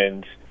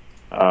Ravens,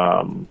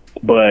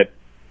 but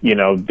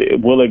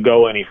will it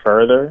go any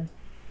further?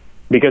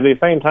 Because at the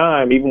same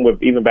time,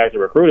 even back to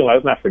recruiting,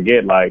 let's not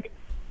forget, it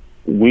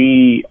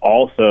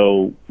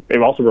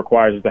also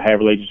requires us to have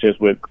relationships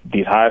with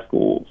these high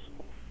schools,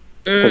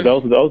 because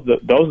those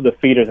are the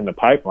feeders in the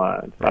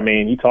pipeline. I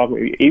mean, you talk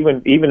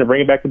even to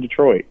bring it back to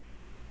Detroit.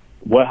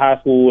 What high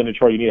school in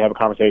Detroit you need to have a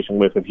conversation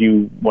with if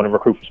you want to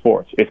recruit for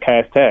sports? It's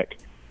Cass Tech.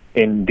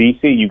 In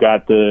DC, you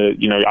got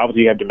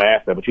obviously you have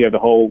DeMassa, but you have the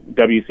whole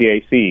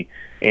WCAC.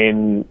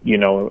 In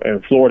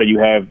Florida, you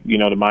have,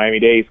 the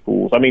Miami-Dade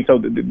schools. I mean, so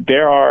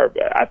there are,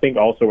 I think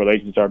also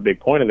relationships are a big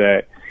point of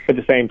that. At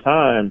the same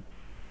time,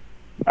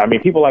 I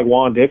mean, people like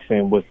Juan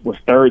Dixon was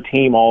third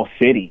team all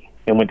city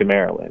and went to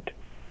Maryland.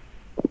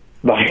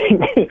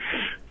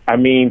 I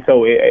mean,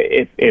 so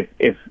if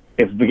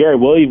Gary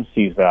Williams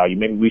sees value,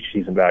 maybe we should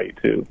see some value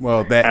too.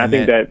 Well,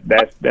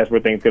 that's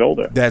where things get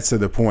older. That's to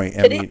the point.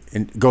 I mean,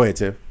 go ahead,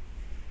 Tiff.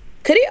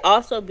 Could it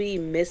also be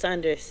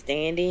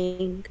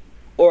misunderstanding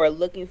or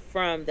looking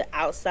from the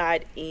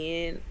outside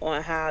in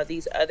on how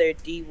these other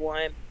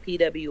D1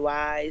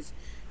 PWIs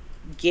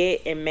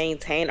get and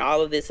maintain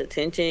all of this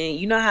attention.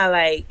 You know how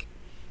like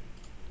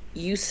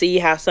you see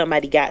how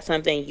somebody got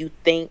something, you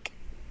think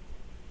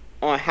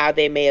on how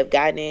they may have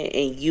gotten it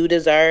and you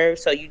deserve,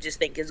 so you just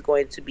think it's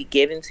going to be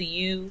given to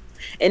you.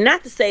 And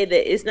not to say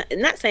that it's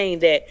not saying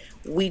that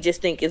we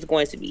just think it's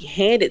going to be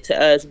handed to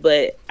us,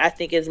 but I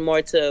think it's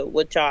more to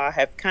what y'all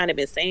have kind of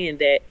been saying,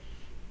 that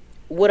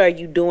what are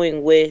you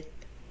doing with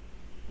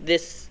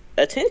this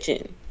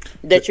attention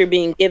that you're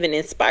being given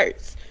in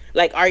spurts?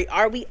 Like,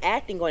 are we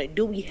acting on it?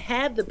 Do we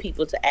have the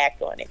people to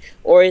act on it?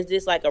 Or is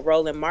this like a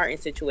Roland Martin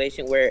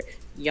situation where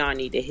y'all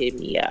need to hit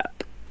me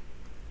up,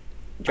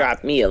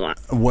 drop me a line?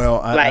 Well,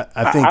 like,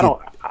 I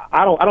don't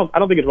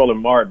think it's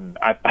Roland Martin.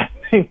 I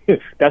think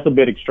that's a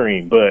bit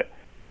extreme, but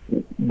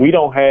we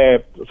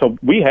have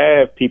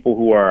people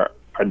who are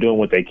doing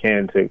what they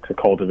can to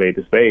cultivate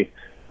the space.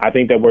 I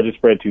think that we're just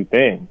spread too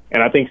thin.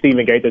 And I think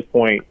Stephen Gaither's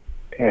point,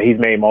 he's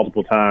made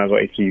multiple times on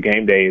HBCU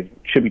game days,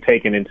 should be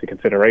taken into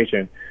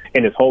consideration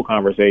in this whole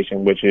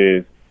conversation, which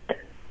is,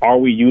 are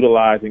we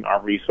utilizing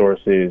our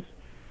resources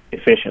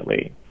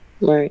efficiently?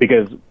 Right.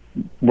 Because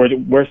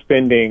we're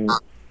spending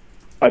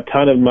a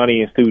ton of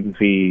money in student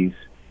fees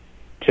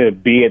to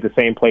be at the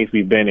same place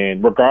we've been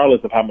in,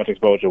 regardless of how much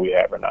exposure we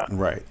have or not.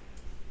 Right.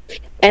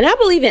 And I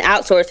believe in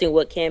outsourcing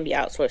what can be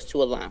outsourced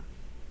to alum.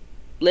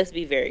 Let's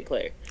be very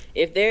clear.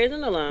 If there's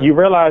an alum, you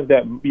realize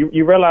that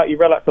you realize.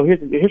 So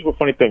here's the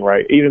funny thing,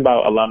 right? Even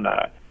about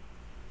alumni,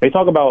 they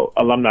talk about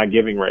alumni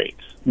giving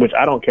rates, which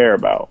I don't care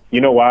about.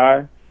 You know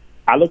why?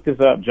 I looked this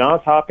up.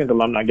 Johns Hopkins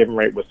alumni giving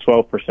rate was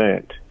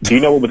 12%. Do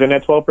you know what was in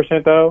that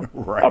 12% though?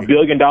 Right. $1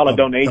 billion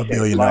donation. $1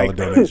 billion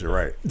donation,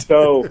 right?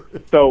 So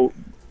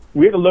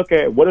we have to look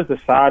at what is the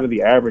size of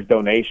the average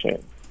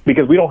donation,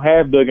 because we don't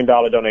have $1 billion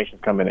donations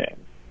coming in.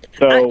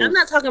 So I'm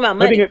not talking about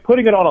money.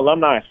 Putting it on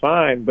alumni is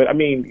fine, but I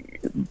mean,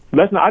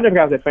 I never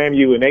got to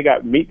FAMU, and they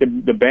got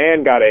the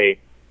band got a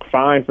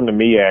fine from the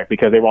MEAC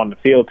because they were on the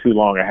field too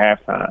long at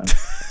halftime,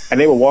 and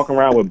they were walking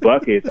around with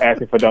buckets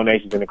asking for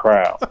donations in the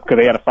crowd because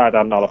they had a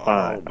 $5,000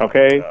 fine.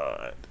 Okay,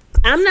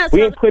 I'm not.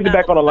 We ain't putting it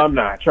back on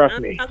alumni. Trust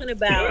me. I'm talking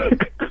about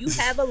you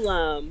have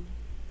alum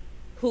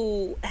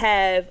who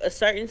have a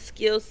certain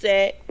skill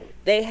set.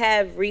 They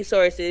have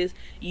resources.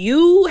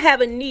 You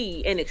have a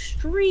need, an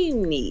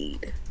extreme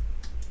need.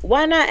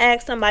 Why not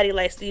ask somebody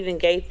like Stephen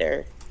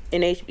Gaither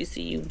in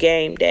HBCU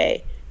game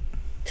day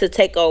to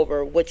take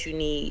over what you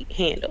need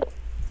handled?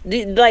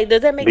 Like,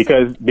 does that make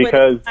sense?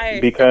 Because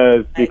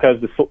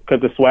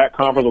the SWAC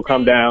conference will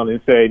come down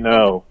and say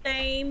no. The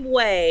same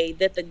way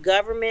that the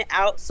government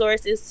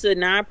outsources to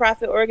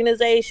nonprofit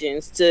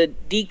organizations to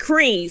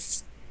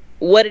decrease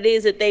what it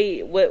is that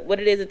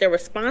they're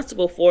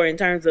responsible for in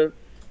terms of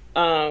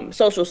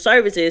social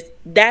services.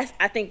 That's,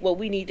 I think, what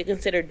we need to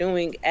consider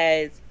doing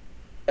as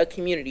a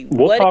community.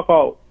 We'll talk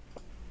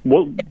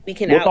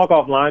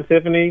offline,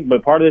 Tiffany,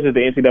 but part of this is the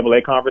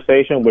NCAA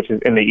conversation, which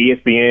is in the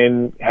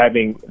ESPN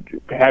having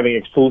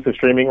exclusive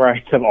streaming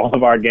rights of all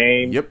of our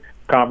games. Yep.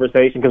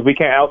 Conversation, because we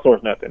can't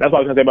outsource nothing. That's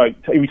what I was going to say about,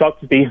 if you talk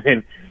to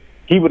Steven,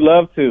 he would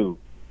love to,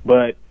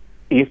 but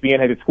ESPN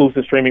has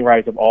exclusive streaming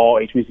rights of all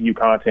HBCU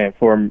content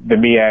from the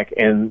MEAC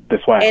and the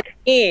SWAC.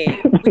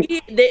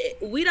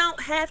 And we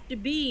don't have to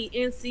be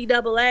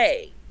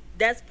NCAA.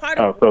 That's part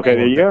of it. Okay,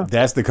 there you go.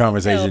 That's the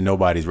conversation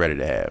nobody's ready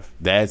to have.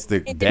 Is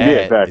the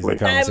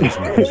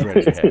conversation nobody's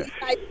ready to have.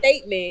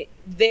 Statement,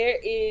 there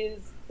is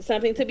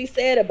something to be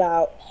said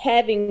about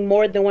having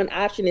more than one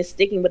option and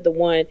sticking with the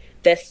one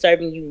that's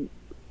serving you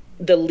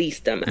the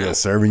least amount. Yeah,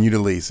 serving you the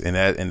least, and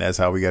that's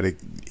how we got to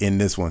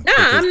end this one. Nah,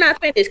 I'm not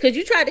finished because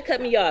you tried to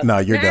cut me off. No,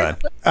 you're done.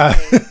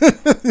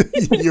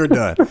 You're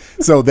done.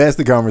 So that's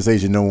the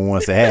conversation no one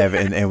wants to have,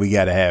 and we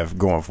got to have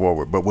going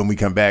forward. But when we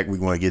come back, we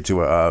want to get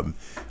to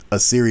a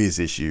serious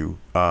issue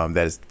that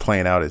is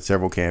playing out at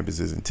several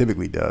campuses and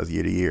typically does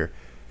year to year.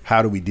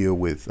 How do we deal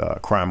with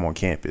crime on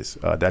campus?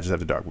 Digest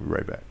After Dark. We'll be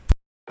right back.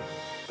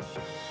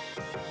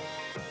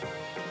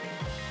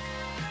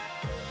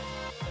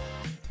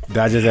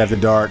 Digest After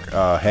Dark.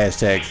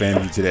 Hashtag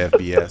family to the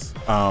FBS.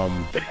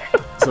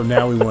 So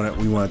now we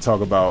want to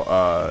talk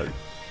about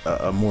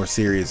a more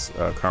serious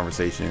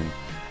conversation,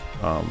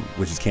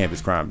 which is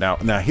campus crime.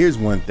 Now here's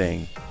one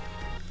thing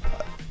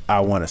I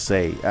want to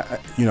say.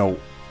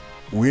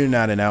 We're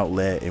not an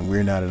outlet and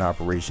we're not an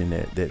operation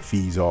that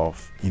feeds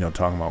off,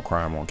 talking about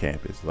crime on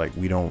campus. Like,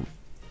 we don't,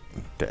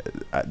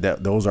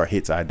 those are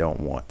hits I don't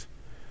want,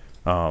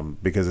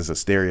 because it's a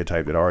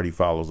stereotype that already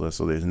follows us.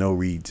 So there's no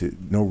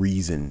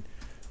reason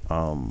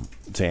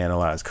to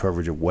analyze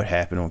coverage of what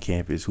happened on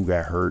campus, who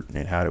got hurt,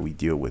 and how do we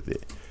deal with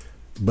it.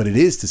 But it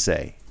is to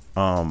say,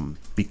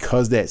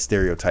 because that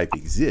stereotype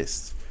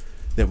exists,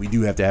 that we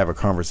do have to have a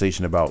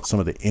conversation about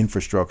some of the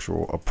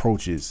infrastructural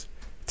approaches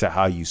to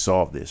how you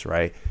solve this,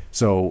 right?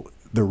 So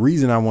the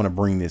reason I want to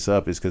bring this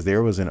up is because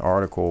there was an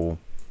article,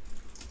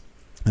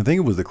 I think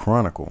it was the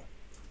Chronicle,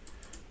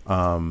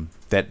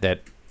 that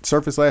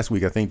surfaced last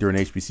week, I think during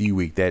HBCU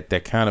week,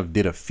 that kind of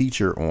did a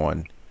feature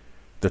on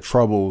the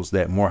troubles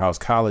that Morehouse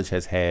College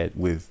has had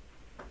with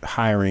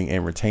hiring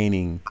and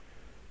retaining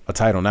a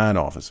Title IX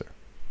officer.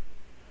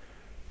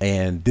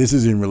 And this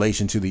is in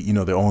relation to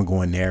the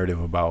ongoing narrative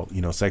about,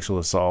 sexual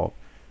assault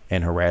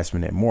and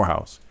harassment at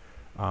Morehouse,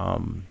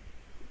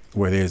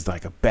 where there's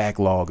like a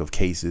backlog of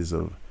cases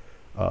of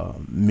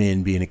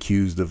men being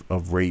accused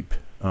of rape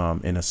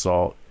and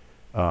assault,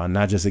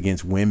 not just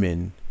against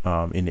women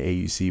in the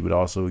AUC, but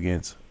also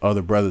against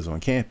other brothers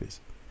on campus.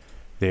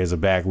 There's a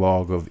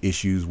backlog of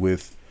issues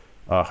with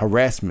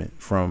harassment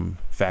from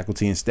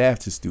faculty and staff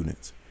to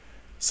students,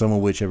 some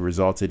of which have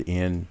resulted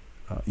in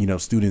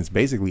students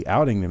basically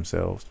outing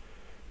themselves,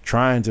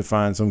 trying to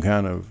find some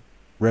kind of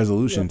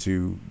resolution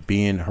to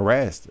being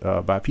harassed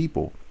by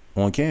people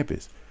on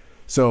campus.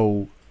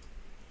 So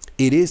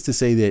it is to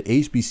say that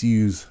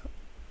HBCUs,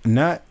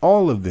 not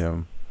all of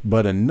them,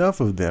 but enough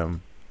of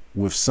them,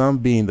 with some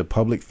being the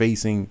public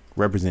facing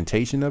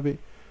representation of it,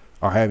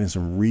 are having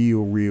some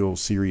real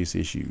serious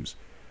issues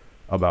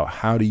about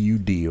how do you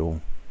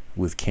deal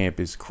with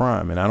campus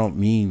crime. And I don't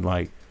mean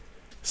like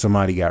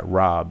somebody got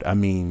robbed. I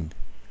mean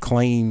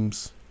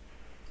claims,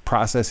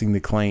 processing the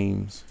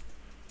claims,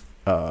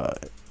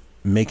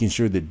 making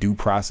sure that due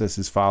process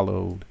is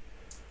followed.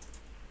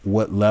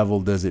 What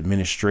level does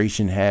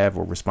administration have,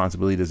 or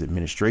responsibility does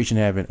administration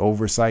have in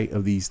oversight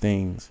of these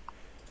things?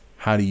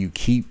 How do you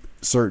keep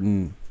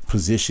certain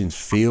positions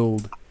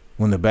filled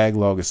when the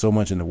backlog is so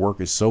much and the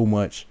work is so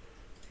much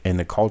and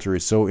the culture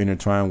is so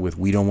intertwined with,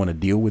 we don't want to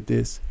deal with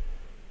this?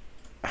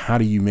 How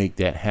do you make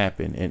that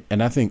happen?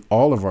 And I think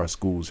all of our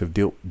schools have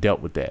dealt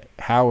with that.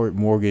 Howard,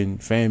 Morgan,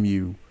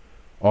 FAMU,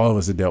 all of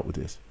us have dealt with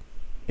this.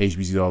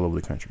 HBCUs all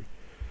over the country.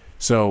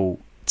 So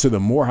to the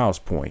Morehouse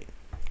point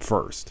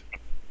first,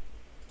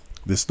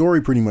 the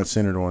story pretty much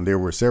centered on, there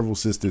were several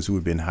sisters who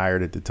had been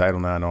hired at the Title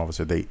IX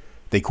officer.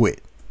 They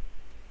quit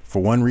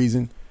for one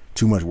reason: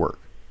 too much work.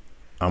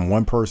 I'm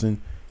one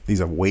person. These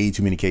are way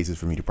too many cases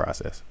for me to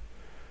process.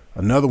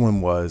 Another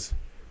one was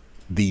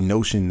the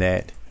notion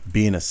that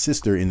being a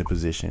sister in the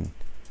position,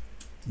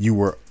 you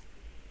were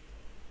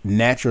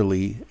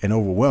naturally and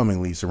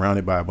overwhelmingly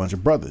surrounded by a bunch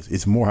of brothers.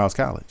 It's Morehouse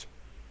College.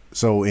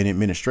 So in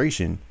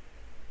administration,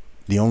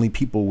 the only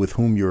people with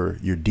whom you're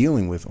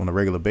dealing with on a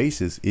regular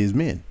basis is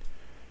men.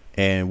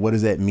 And what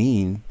does that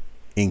mean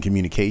in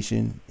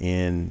communication,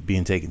 in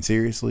being taken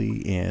seriously,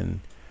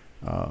 in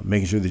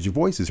making sure that your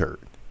voice is heard?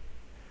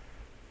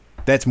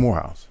 That's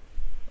Morehouse.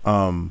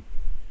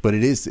 But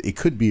it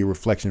could be a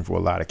reflection for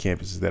a lot of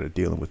campuses that are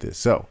dealing with this.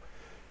 So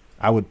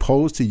I would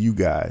pose to you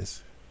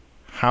guys,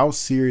 how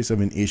serious of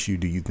an issue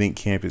do you think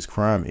campus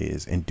crime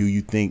is? And do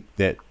you think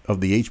that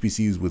of the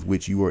HBCUs with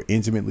which you are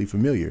intimately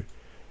familiar,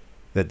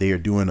 that they are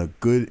doing a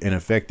good and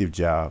effective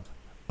job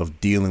of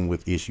dealing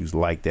with issues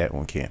like that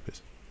on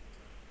campus?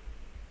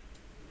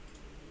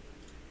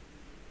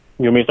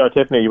 You want me to start,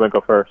 Tiffany, or you want to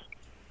go first?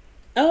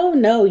 Oh,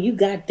 no, you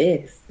got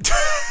this.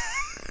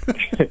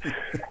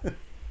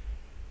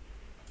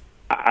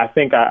 I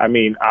think,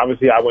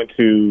 obviously I went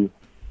to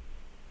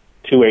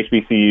two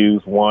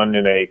HBCUs, one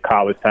in a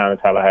college town in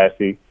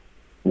Tallahassee,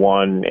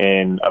 one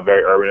in a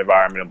very urban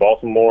environment in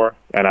Baltimore,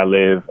 and I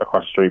live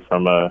across the street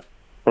from an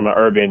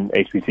urban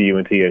HBCU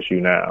in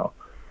TSU now.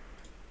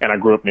 And I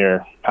grew up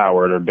near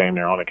Howard, or damn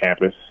near on the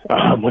campus,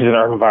 which is an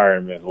urban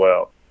environment as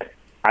well.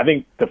 I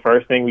think the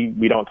first thing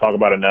we don't talk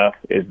about enough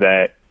is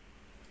that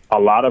a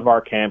lot of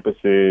our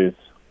campuses,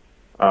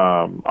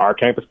 our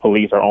campus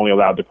police are only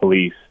allowed to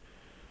police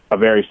a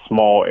very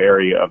small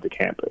area of the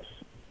campus.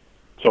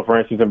 So, for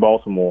instance, in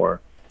Baltimore,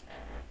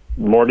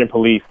 Morgan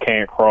police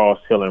can't cross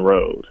Hillen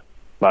Road.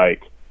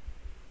 Like,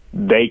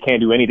 they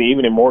can't do anything,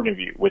 even in Morgan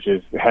View, which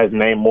has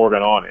name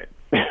Morgan on it,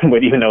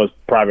 but even though it's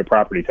private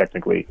property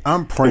technically.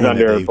 I'm praying that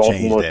they've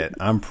changed that.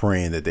 I'm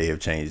praying that they have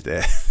changed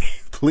that.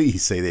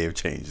 Please say they have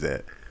changed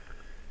that.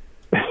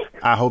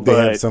 I hope they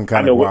have some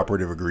kind of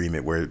cooperative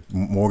agreement where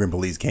Morgan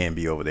police can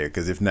be over there,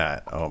 because if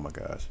not, oh my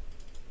gosh.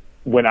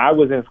 When I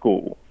was in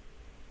school,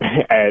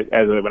 when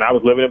I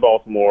was living in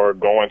Baltimore,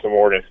 going to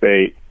Morgan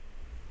State,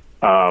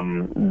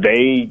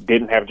 they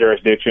didn't have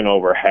jurisdiction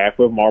over half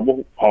of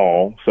Marble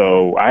Hall.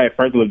 So I had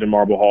friends who lived in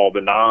Marble Hall,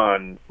 the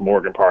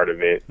non-Morgan part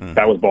of it. Mm-hmm.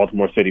 That was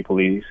Baltimore City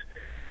Police.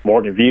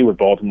 Morgan View was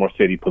Baltimore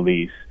City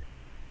Police.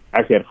 I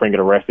actually had a friend get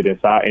arrested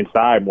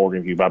inside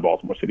Morgan View by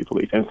Baltimore City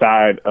Police,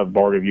 inside of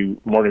Morgan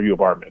View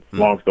apartments. Mm-hmm.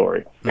 Long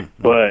story.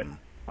 Mm-hmm.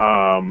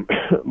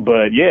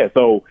 But yeah,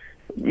 so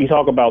you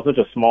talk about such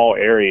a small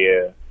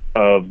area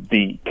of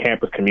the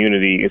campus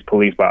community is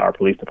policed by our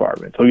police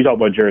department. So you talk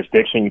about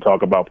jurisdiction, you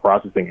talk about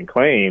processing and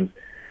claims.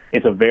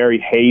 It's a very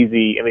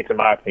hazy, at least in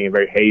my opinion,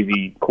 very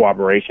hazy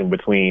cooperation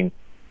between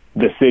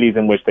the cities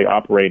in which they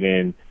operate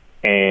in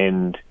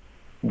and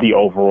the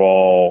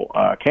overall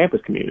campus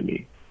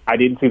community. I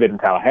didn't see that in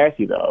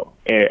Tallahassee, though.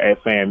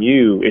 At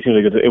FAMU, it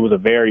seems like it was a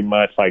very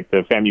much like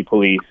the FAMU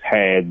police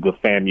had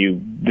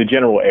the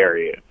general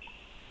area.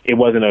 It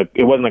wasn't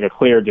like a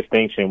clear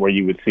distinction where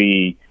you would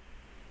see,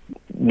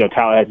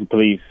 Tallahassee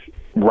police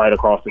right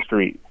across the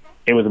street.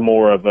 It was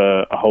more of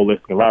a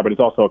holistic environment, but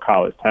it's also a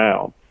college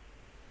town.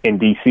 In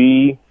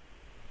D.C.,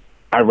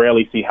 I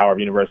rarely see Howard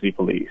University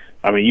police.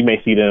 I mean, you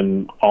may see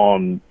them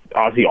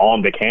obviously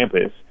on the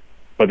campus,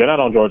 but they're not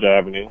on Georgia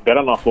Avenue. They're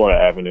not on Florida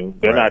Avenue.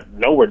 They're not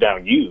nowhere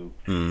down U.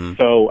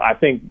 So I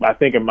think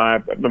in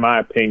my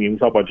opinion, we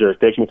talk about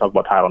jurisdiction, we talk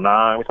about Title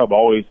IX, we talk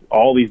about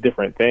all these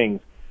different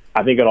things.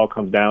 I think it all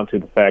comes down to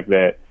the fact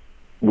that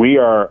we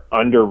are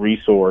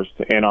under-resourced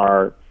in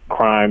our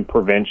crime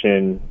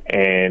prevention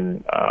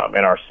and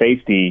our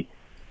safety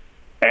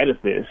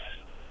edifice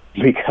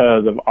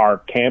because of our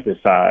campus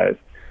size,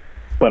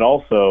 but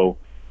also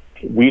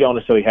we don't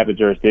necessarily have the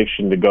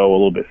jurisdiction to go a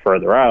little bit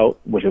further out,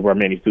 which is where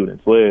many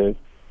students live.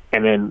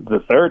 And then the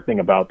third thing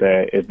about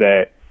that is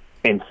that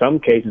in some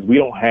cases we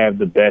don't have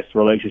the best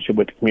relationship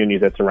with the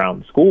communities that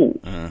surround the school.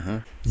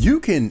 You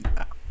can,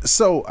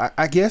 so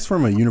I guess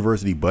from a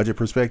university budget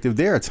perspective,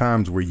 there are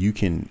times where you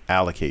can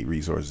allocate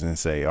resources and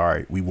say, all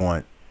right, we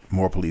want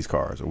more police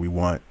cars, or we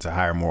want to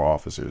hire more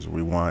officers, or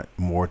we want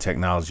more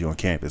technology on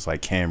campus,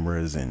 like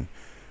cameras and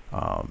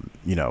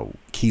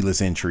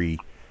keyless entry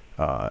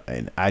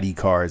and ID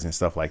cards and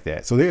stuff like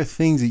that. So there are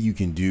things that you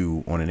can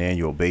do on an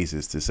annual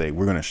basis to say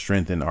we're going to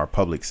strengthen our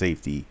public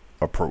safety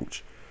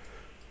approach.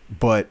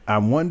 But I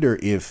wonder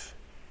if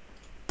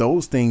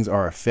those things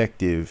are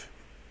effective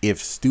if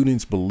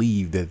students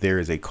believe that there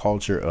is a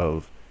culture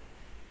of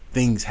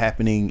things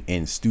happening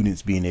and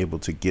students being able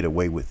to get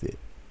away with it.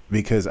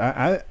 Because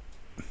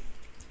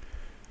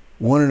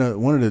one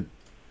of the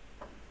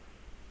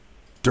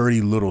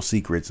dirty little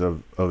secrets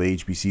of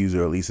HBCUs,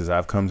 or at least as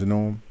I've come to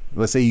know them,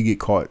 let's say you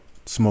get caught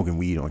smoking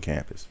weed on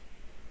campus.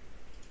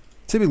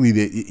 Typically,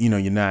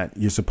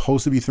 you're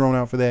supposed to be thrown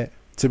out for that.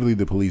 Typically,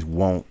 the police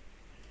won't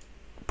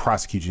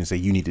prosecute you and say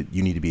you need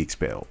to be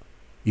expelled,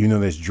 even though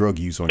there's drug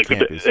use on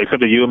campus. Except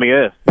the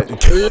UMES.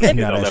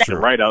 That's true.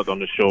 Right out on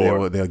the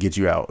shore. They'll get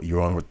you out.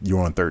 You're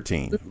on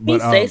 13.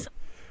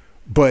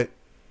 But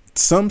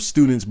some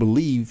students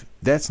believe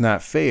that's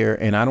not fair,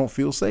 and I don't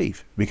feel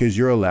safe because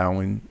you're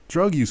allowing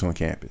drug use on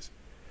campus.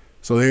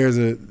 So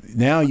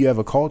now you have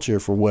a culture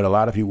for what a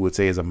lot of people would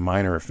say is a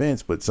minor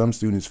offense, but some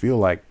students feel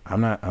like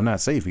I'm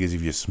not safe because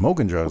if you're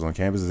smoking drugs on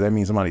campus, does that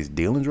mean somebody's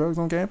dealing drugs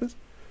on campus?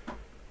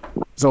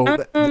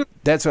 So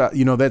that's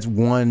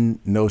one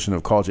notion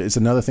of culture. It's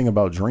another thing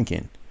about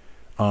drinking.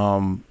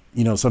 Some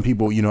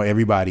people,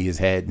 everybody has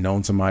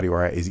known somebody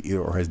or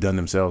has done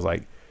themselves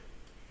like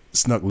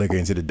snuck liquor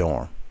into the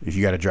dorm. If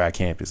you got a dry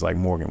campus like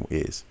Morgan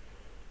is,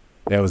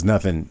 there was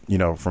nothing,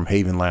 from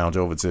Haven Lounge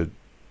over to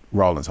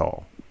Rawlins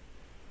Hall.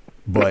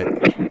 But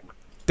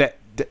that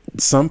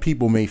some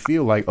people may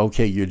feel like,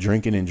 okay, you're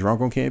drinking and drunk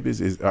on campus.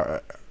 Is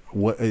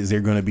there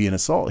going to be an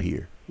assault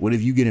here? What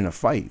if you get in a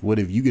fight? What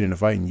if you get in a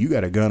fight and you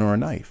got a gun or a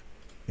knife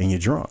and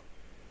you're drunk?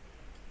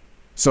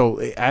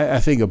 So I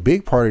think a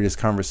big part of this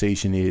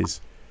conversation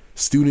is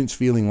students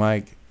feeling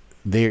like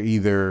they're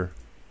either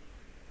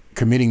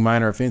committing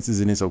minor offenses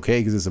and it's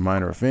okay because it's a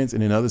minor offense,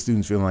 and then other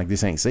students feeling like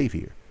this ain't safe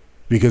here.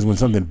 Because when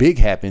something big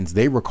happens,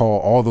 they recall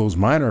all those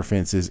minor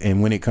offenses,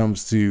 and when it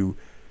comes to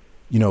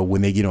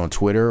when they get on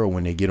Twitter or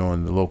when they get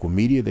on the local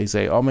media, they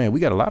say, oh man, we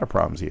got a lot of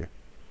problems here.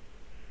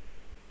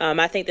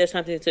 I think there's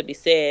something to be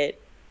said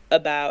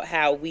about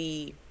how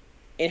we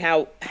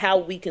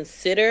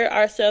consider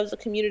ourselves a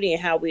community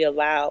and how we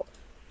allow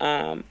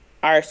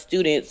our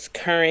students,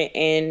 current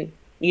and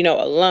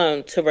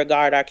alum, to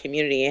regard our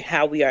community and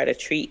how we are to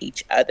treat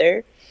each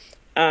other.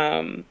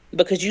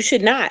 Because you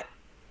should not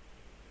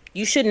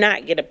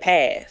get a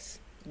pass.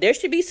 There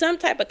should be some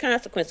type of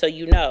consequence, so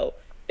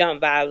don't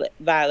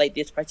violate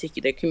this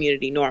particular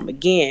community norm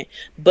again.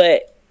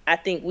 But I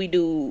think we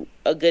do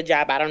a good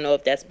job. I don't know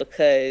if that's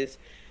because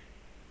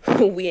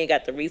we ain't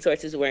got the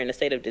resources, we're in a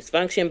state of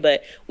dysfunction,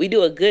 but we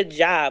do a good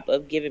job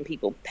of giving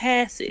people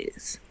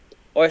passes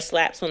or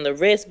slaps on the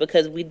wrist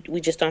because we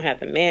just don't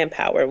have the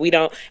manpower. We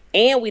don't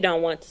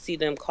want to see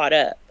them caught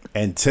up.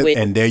 And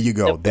there you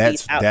go.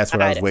 That's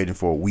what I was waiting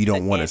for. We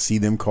don't want to see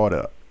them caught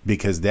up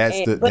because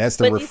that's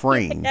the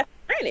refrain. That's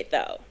granted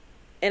though.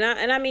 And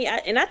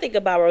I think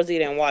about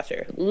Rosita and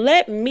Walter.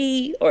 Let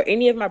me or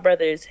any of my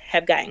brothers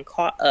have gotten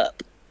caught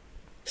up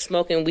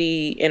smoking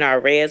weed in our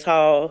res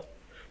hall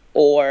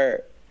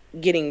or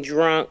getting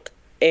drunk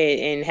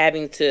and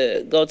having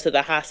to go to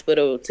the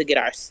hospital to get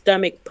our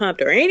stomach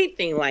pumped or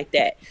anything like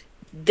that.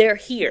 They're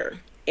here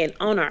and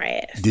on our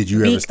ass. Did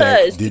you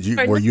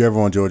ever were you ever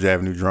on Georgia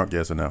Avenue drunk,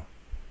 yes or no?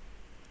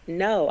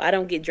 No, I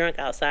don't get drunk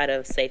outside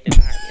of safe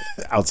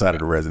environments. Outside of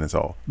the residence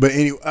hall. But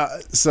anyway,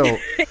 so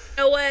you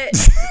know what?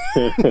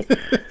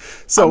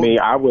 So I mean,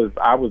 I was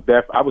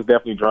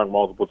definitely drunk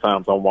multiple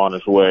times on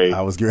Warner's Way.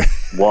 I was great.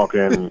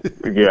 Walking.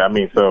 Yeah, I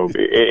mean, so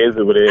it is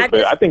what it is.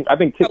 But I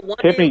think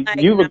Tiffany,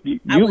 you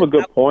have a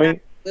good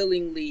point.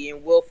 Willingly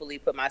and willfully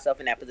put myself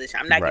in that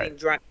position. I'm not getting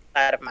drunk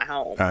outside of my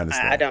home. I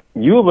understand. I don't.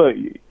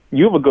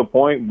 You have a good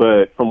point,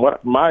 but from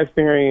my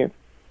experience,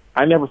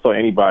 I never saw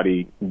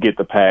anybody get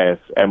the pass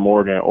at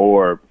Morgan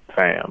or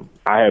FAM.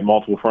 I had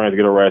multiple friends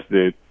get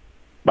arrested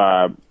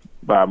by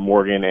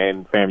Morgan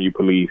and FAMU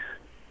police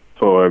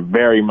for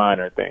very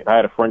minor things. I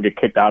had a friend get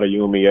kicked out of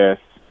UMES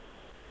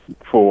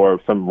for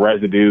some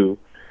residue.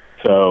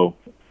 So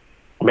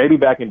maybe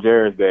back in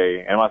Jared's day,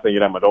 and I'm not saying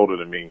you're that much older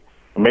than me,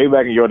 maybe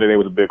back in your day they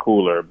was a bit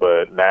cooler.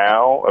 But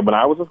now, when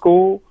I was in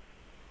school,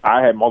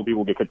 I had multiple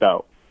people get kicked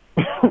out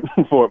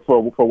for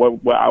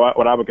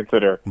what I would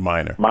consider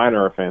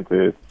minor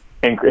offenses.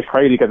 And it's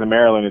crazy because in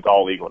Maryland it's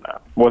all legal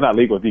now. Well, it's not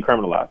legal; it's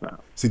decriminalized now.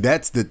 See,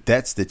 that's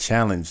the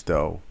challenge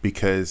though,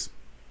 because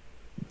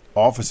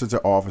officer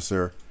to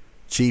officer,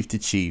 chief to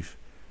chief,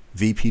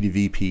 VP to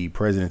VP,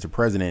 president to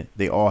president,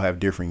 they all have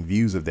differing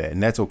views of that,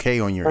 and that's okay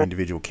on your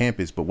individual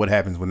campus. But what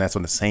happens when that's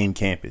on the same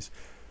campus?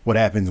 What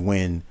happens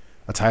when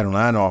a Title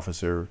IX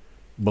officer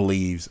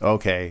believes,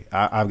 okay,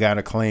 I've got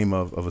a claim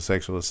of a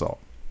sexual assault?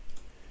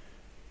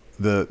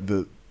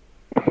 The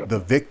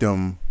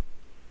victim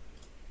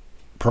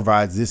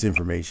provides this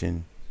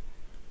information,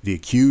 the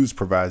accused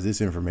provides this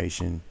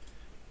information,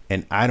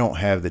 and I don't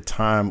have the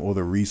time or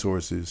the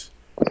resources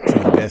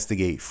to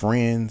investigate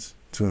friends,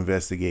 to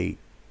investigate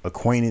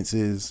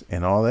acquaintances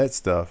and all that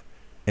stuff.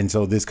 And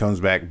so this comes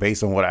back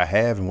based on what I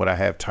have and what I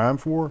have time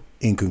for,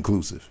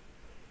 inconclusive.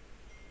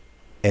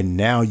 And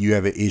now you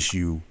have an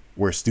issue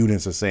where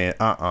students are saying,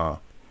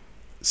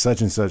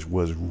 such and such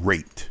was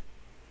raped.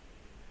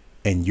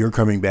 And you're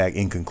coming back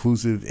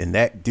inconclusive, and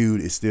that dude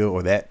is still,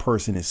 or that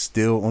person is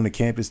still on the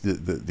campus,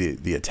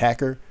 the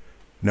attacker.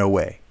 No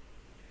way.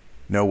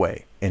 No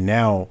way. And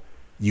now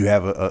you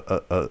have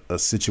a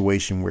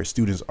situation where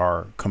students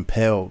are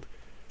compelled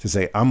to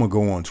say, I'm going to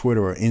go on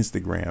Twitter or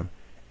Instagram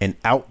and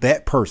out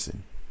that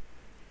person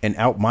and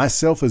out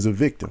myself as a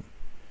victim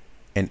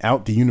and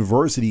out the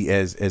university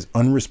as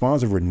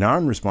unresponsive or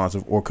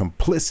non-responsive or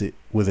complicit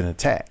with an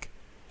attack.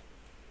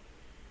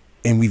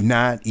 And we've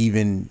not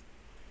even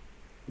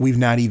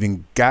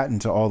gotten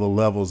to all the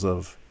levels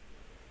of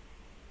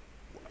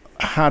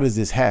how does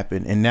this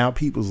happen? And now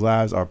people's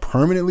lives are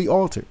permanently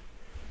altered,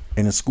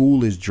 and a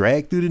school is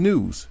dragged through the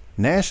news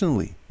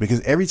nationally,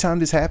 because every time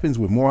this happens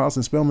with Morehouse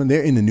and Spelman,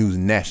 they're in the news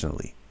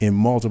nationally in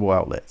multiple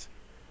outlets.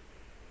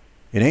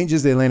 It ain't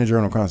just the Atlanta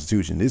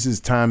Journal-Constitution. This is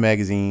Time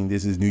Magazine.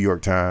 This is New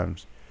York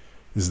Times.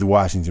 This is the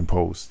Washington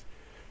Post.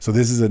 So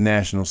this is a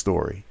national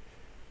story.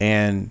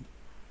 And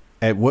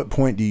at what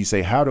point do you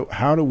say, how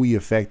do we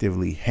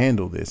effectively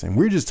handle this? And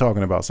we're just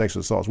talking about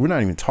sexual assaults. We're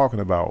not even talking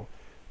about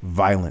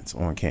violence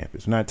on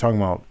campus. We're not talking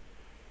about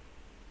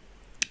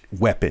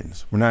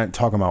weapons. We're not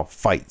talking about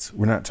fights.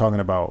 We're not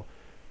talking about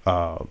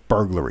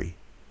burglary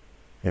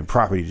and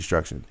property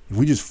destruction. If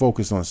we just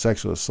focused on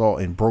sexual assault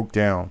and broke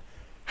down,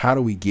 how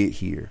do we get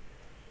here?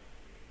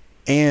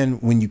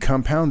 And when you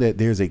compound that,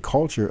 there's a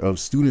culture of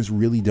students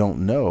really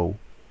don't know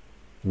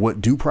what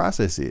due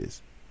process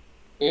is.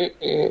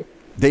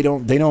 They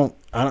don't,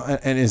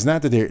 and it's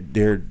not that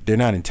they're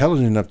not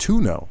intelligent enough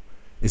to know.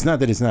 It's not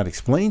that it's not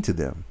explained to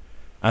them.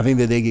 I think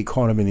that they get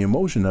caught up in the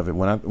emotion of it.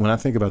 When I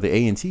think about the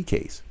A&T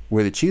case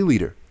where the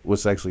cheerleader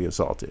was sexually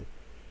assaulted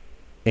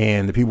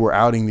and the people were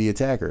outing the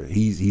attacker,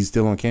 he's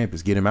still on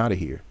campus, get him out of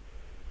here.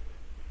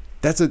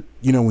 That's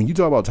when you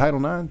talk about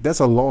Title IX, that's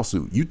a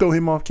lawsuit. You throw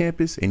him off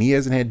campus and he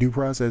hasn't had due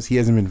process, he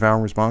hasn't been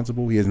found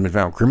responsible, he hasn't been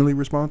found criminally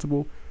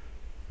responsible,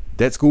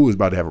 that school is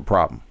about to have a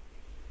problem.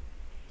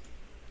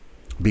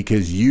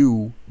 Because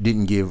you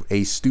didn't give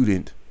a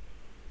student,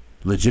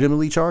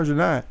 legitimately charged or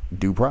not,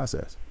 due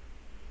process.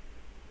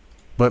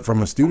 But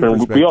from a student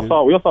perspective, we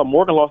all saw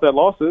Morgan lost that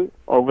lawsuit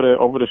over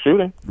the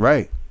shooting.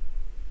 Right.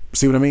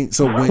 See what I mean?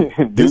 So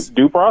when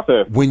due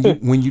process.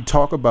 when you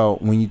talk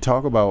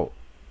about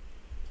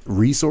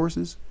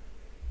resources,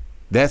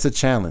 that's a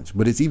challenge.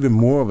 But it's even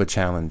more of a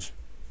challenge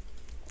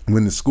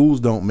when the schools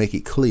don't make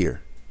it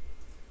clear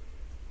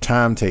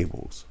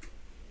timetables,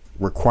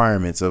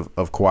 requirements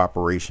of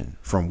cooperation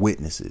from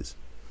witnesses,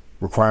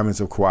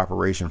 requirements of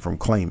cooperation from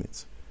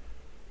claimants,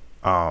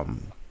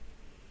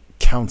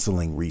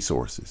 counseling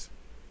resources.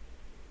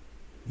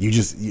 You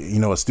just,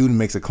 a student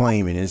makes a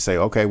claim and then say,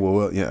 okay,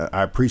 well,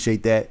 I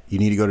appreciate that. You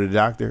need to go to the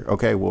doctor.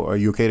 Okay, well, are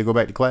you okay to go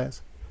back to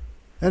class?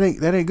 That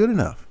ain't good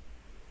enough.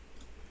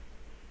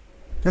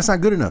 That's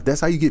not good enough. That's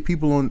how you get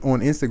people on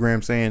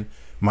Instagram saying,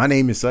 my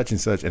name is such and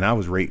such and I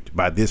was raped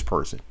by this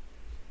person.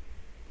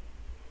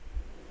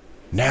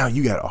 Now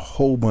you got a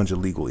whole bunch of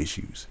legal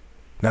issues.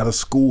 Now the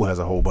school has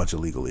a whole bunch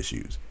of legal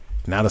issues.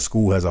 Now the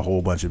school has a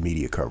whole bunch of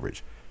media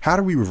coverage. How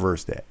do we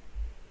reverse that?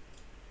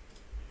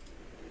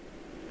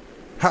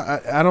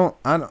 I don't.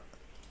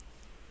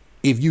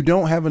 If you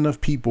don't have enough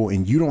people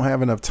and you don't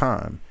have enough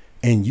time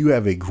and you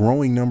have a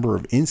growing number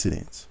of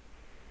incidents,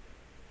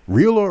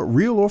 real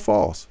or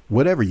false,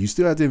 whatever, you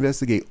still have to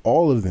investigate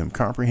all of them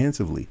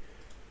comprehensively.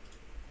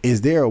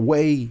 Is there a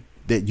way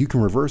that you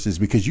can reverse this?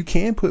 Because you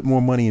can put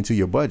more money into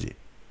your budget.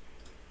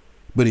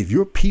 But if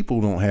your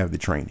people don't have the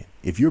training,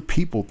 if your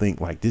people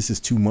think like this is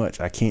too much,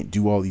 I can't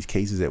do all these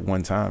cases at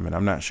one time and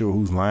I'm not sure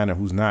who's lying or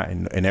who's not,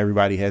 and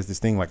everybody has this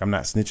thing like I'm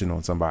not snitching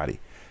on somebody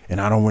and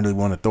I don't really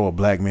want to throw a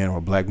black man or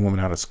a black woman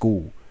out of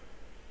school.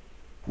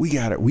 We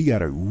got a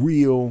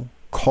real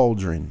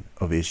cauldron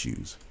of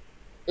issues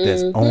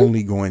that's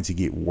only going to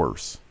get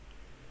worse.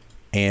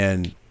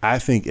 And I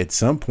think at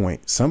some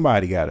point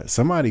somebody got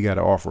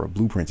to offer a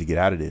blueprint to get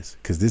out of this,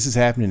 because this is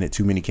happening at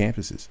too many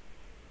campuses.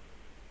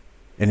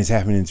 And it's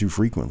happening too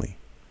frequently.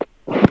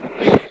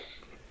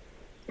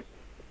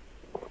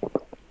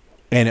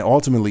 And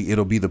ultimately,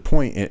 it'll be the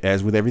point,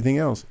 as with everything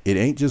else. It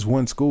ain't just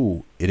one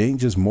school. It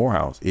ain't just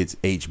Morehouse. It's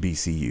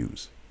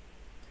HBCUs.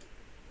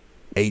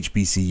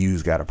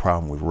 HBCUs got a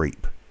problem with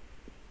rape.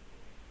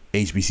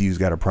 HBCUs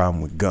got a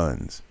problem with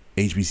guns.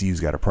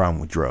 HBCUs got a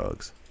problem with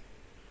drugs.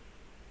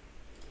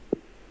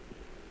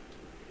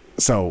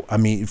 So, I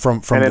mean,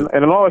 from and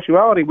in all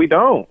actuality, we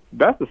don't.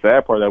 That's the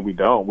sad part, that we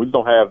don't. We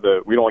don't have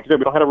the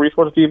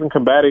resources to even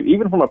combat it,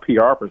 even from a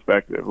PR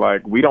perspective.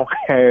 Like, we don't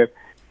have,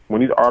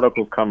 when these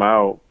articles come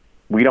out,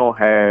 we don't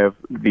have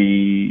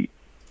the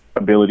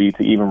ability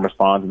to even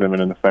respond to them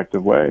in an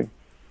effective way.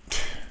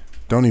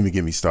 Don't even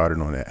get me started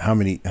on that. How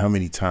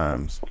many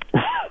times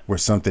where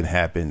something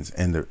happens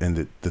and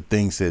the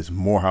thing says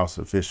Morehouse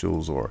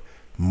officials or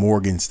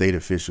Morgan State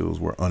officials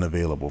were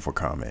unavailable for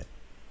comment?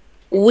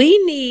 We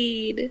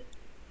need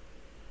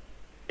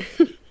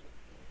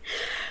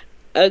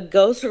a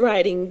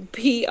ghostwriting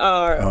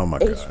PR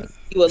HBCU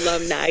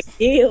alumni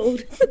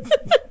guild.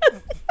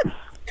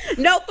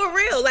 No, for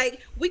real.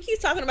 Like, we keep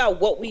talking about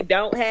what we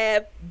don't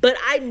have, but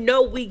I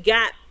know we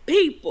got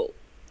people.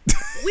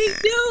 We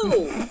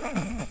do.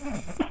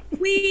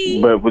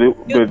 But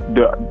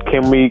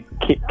can we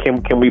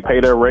pay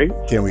their rate?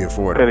 Can we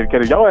afford it?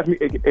 If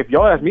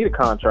y'all ask me to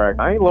contract,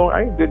 I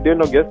ain't giving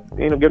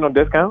no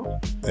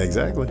discounts.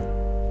 Exactly.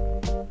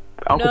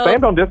 Uncle Sam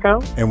don't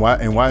discount. And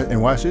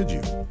why should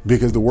you?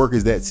 Because the work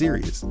is that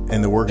serious,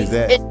 and the work is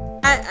that.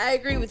 I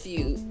agree with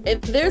you.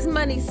 If there's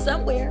money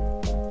somewhere,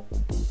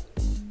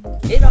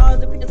 it all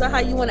depends on how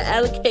you want to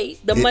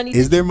allocate the money.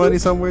 Is there money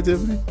somewhere,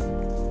 Tiffany?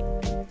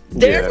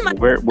 There's money.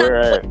 Where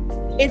at?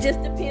 It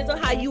just depends on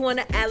how you want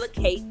to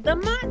allocate the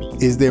money.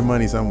 Is there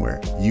money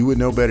somewhere? You would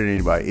know better than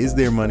anybody. Is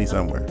there money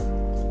somewhere?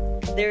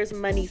 There's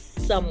money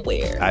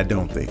somewhere. I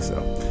don't think so.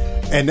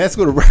 And that's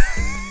going to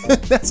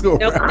that's going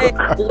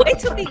to wait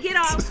till we get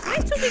off.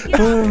 Wait till we get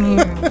off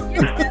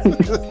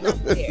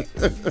here.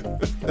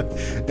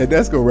 And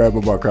that's going to wrap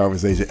up our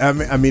conversation.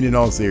 I mean, in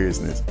all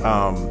seriousness,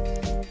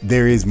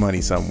 there is money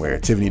somewhere.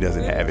 Tiffany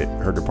doesn't have it.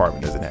 Her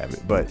department doesn't have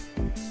it. But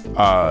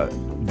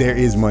there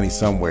is money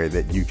somewhere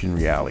that you can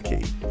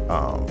reallocate.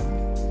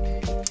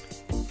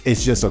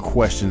 It's just a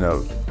question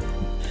of,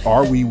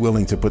 are we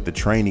willing to put the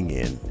training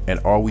in, and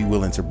are we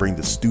willing to bring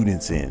the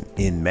students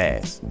in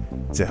mass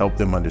to help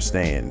them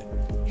understand,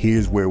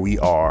 here's where we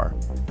are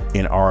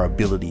in our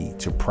ability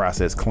to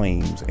process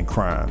claims and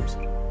crimes,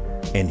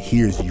 and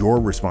here's your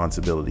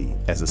responsibility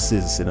as a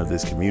citizen of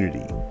this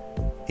community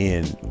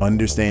in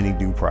understanding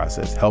due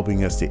process,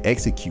 helping us to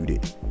execute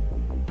it,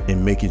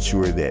 and making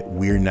sure that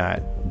we're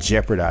not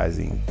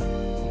jeopardizing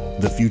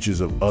the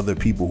futures of other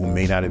people who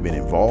may not have been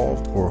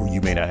involved, or who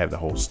you may not have the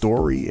whole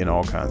story, and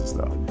all kinds of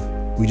stuff.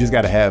 We just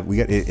got to have,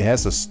 it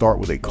has to start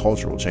with a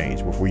cultural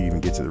change before you even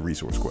get to the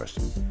resource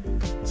question.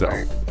 So,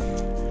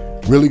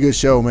 really good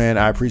show, man.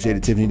 I appreciate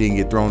it. Tiffany didn't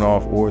get thrown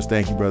off. Ors,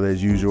 thank you, brother,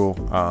 as usual.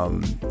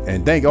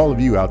 And thank all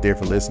of you out there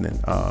for listening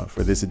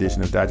for this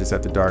edition of Digest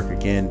After Dark.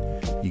 Again,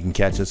 you can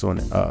catch us on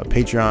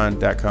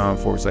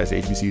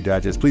patreon.com/HBCU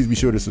Digest. Please be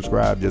sure to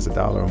subscribe, just $1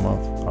 a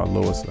month, our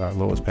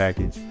lowest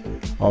package.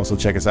 Also,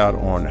 check us out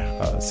on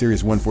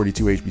Sirius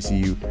 142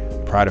 HBCU,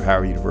 Pride of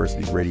Howard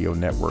University's radio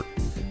network.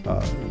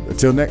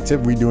 Until next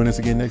tip, we doing this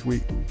again next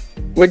week?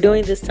 We're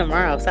doing this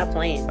tomorrow. Stop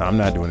playing. I'm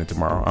not doing it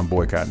tomorrow. I'm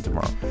boycotting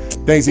tomorrow.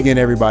 Thanks again,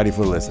 everybody,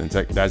 for listening.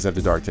 Digest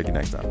After Dark. Take you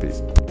next time.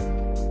 Peace.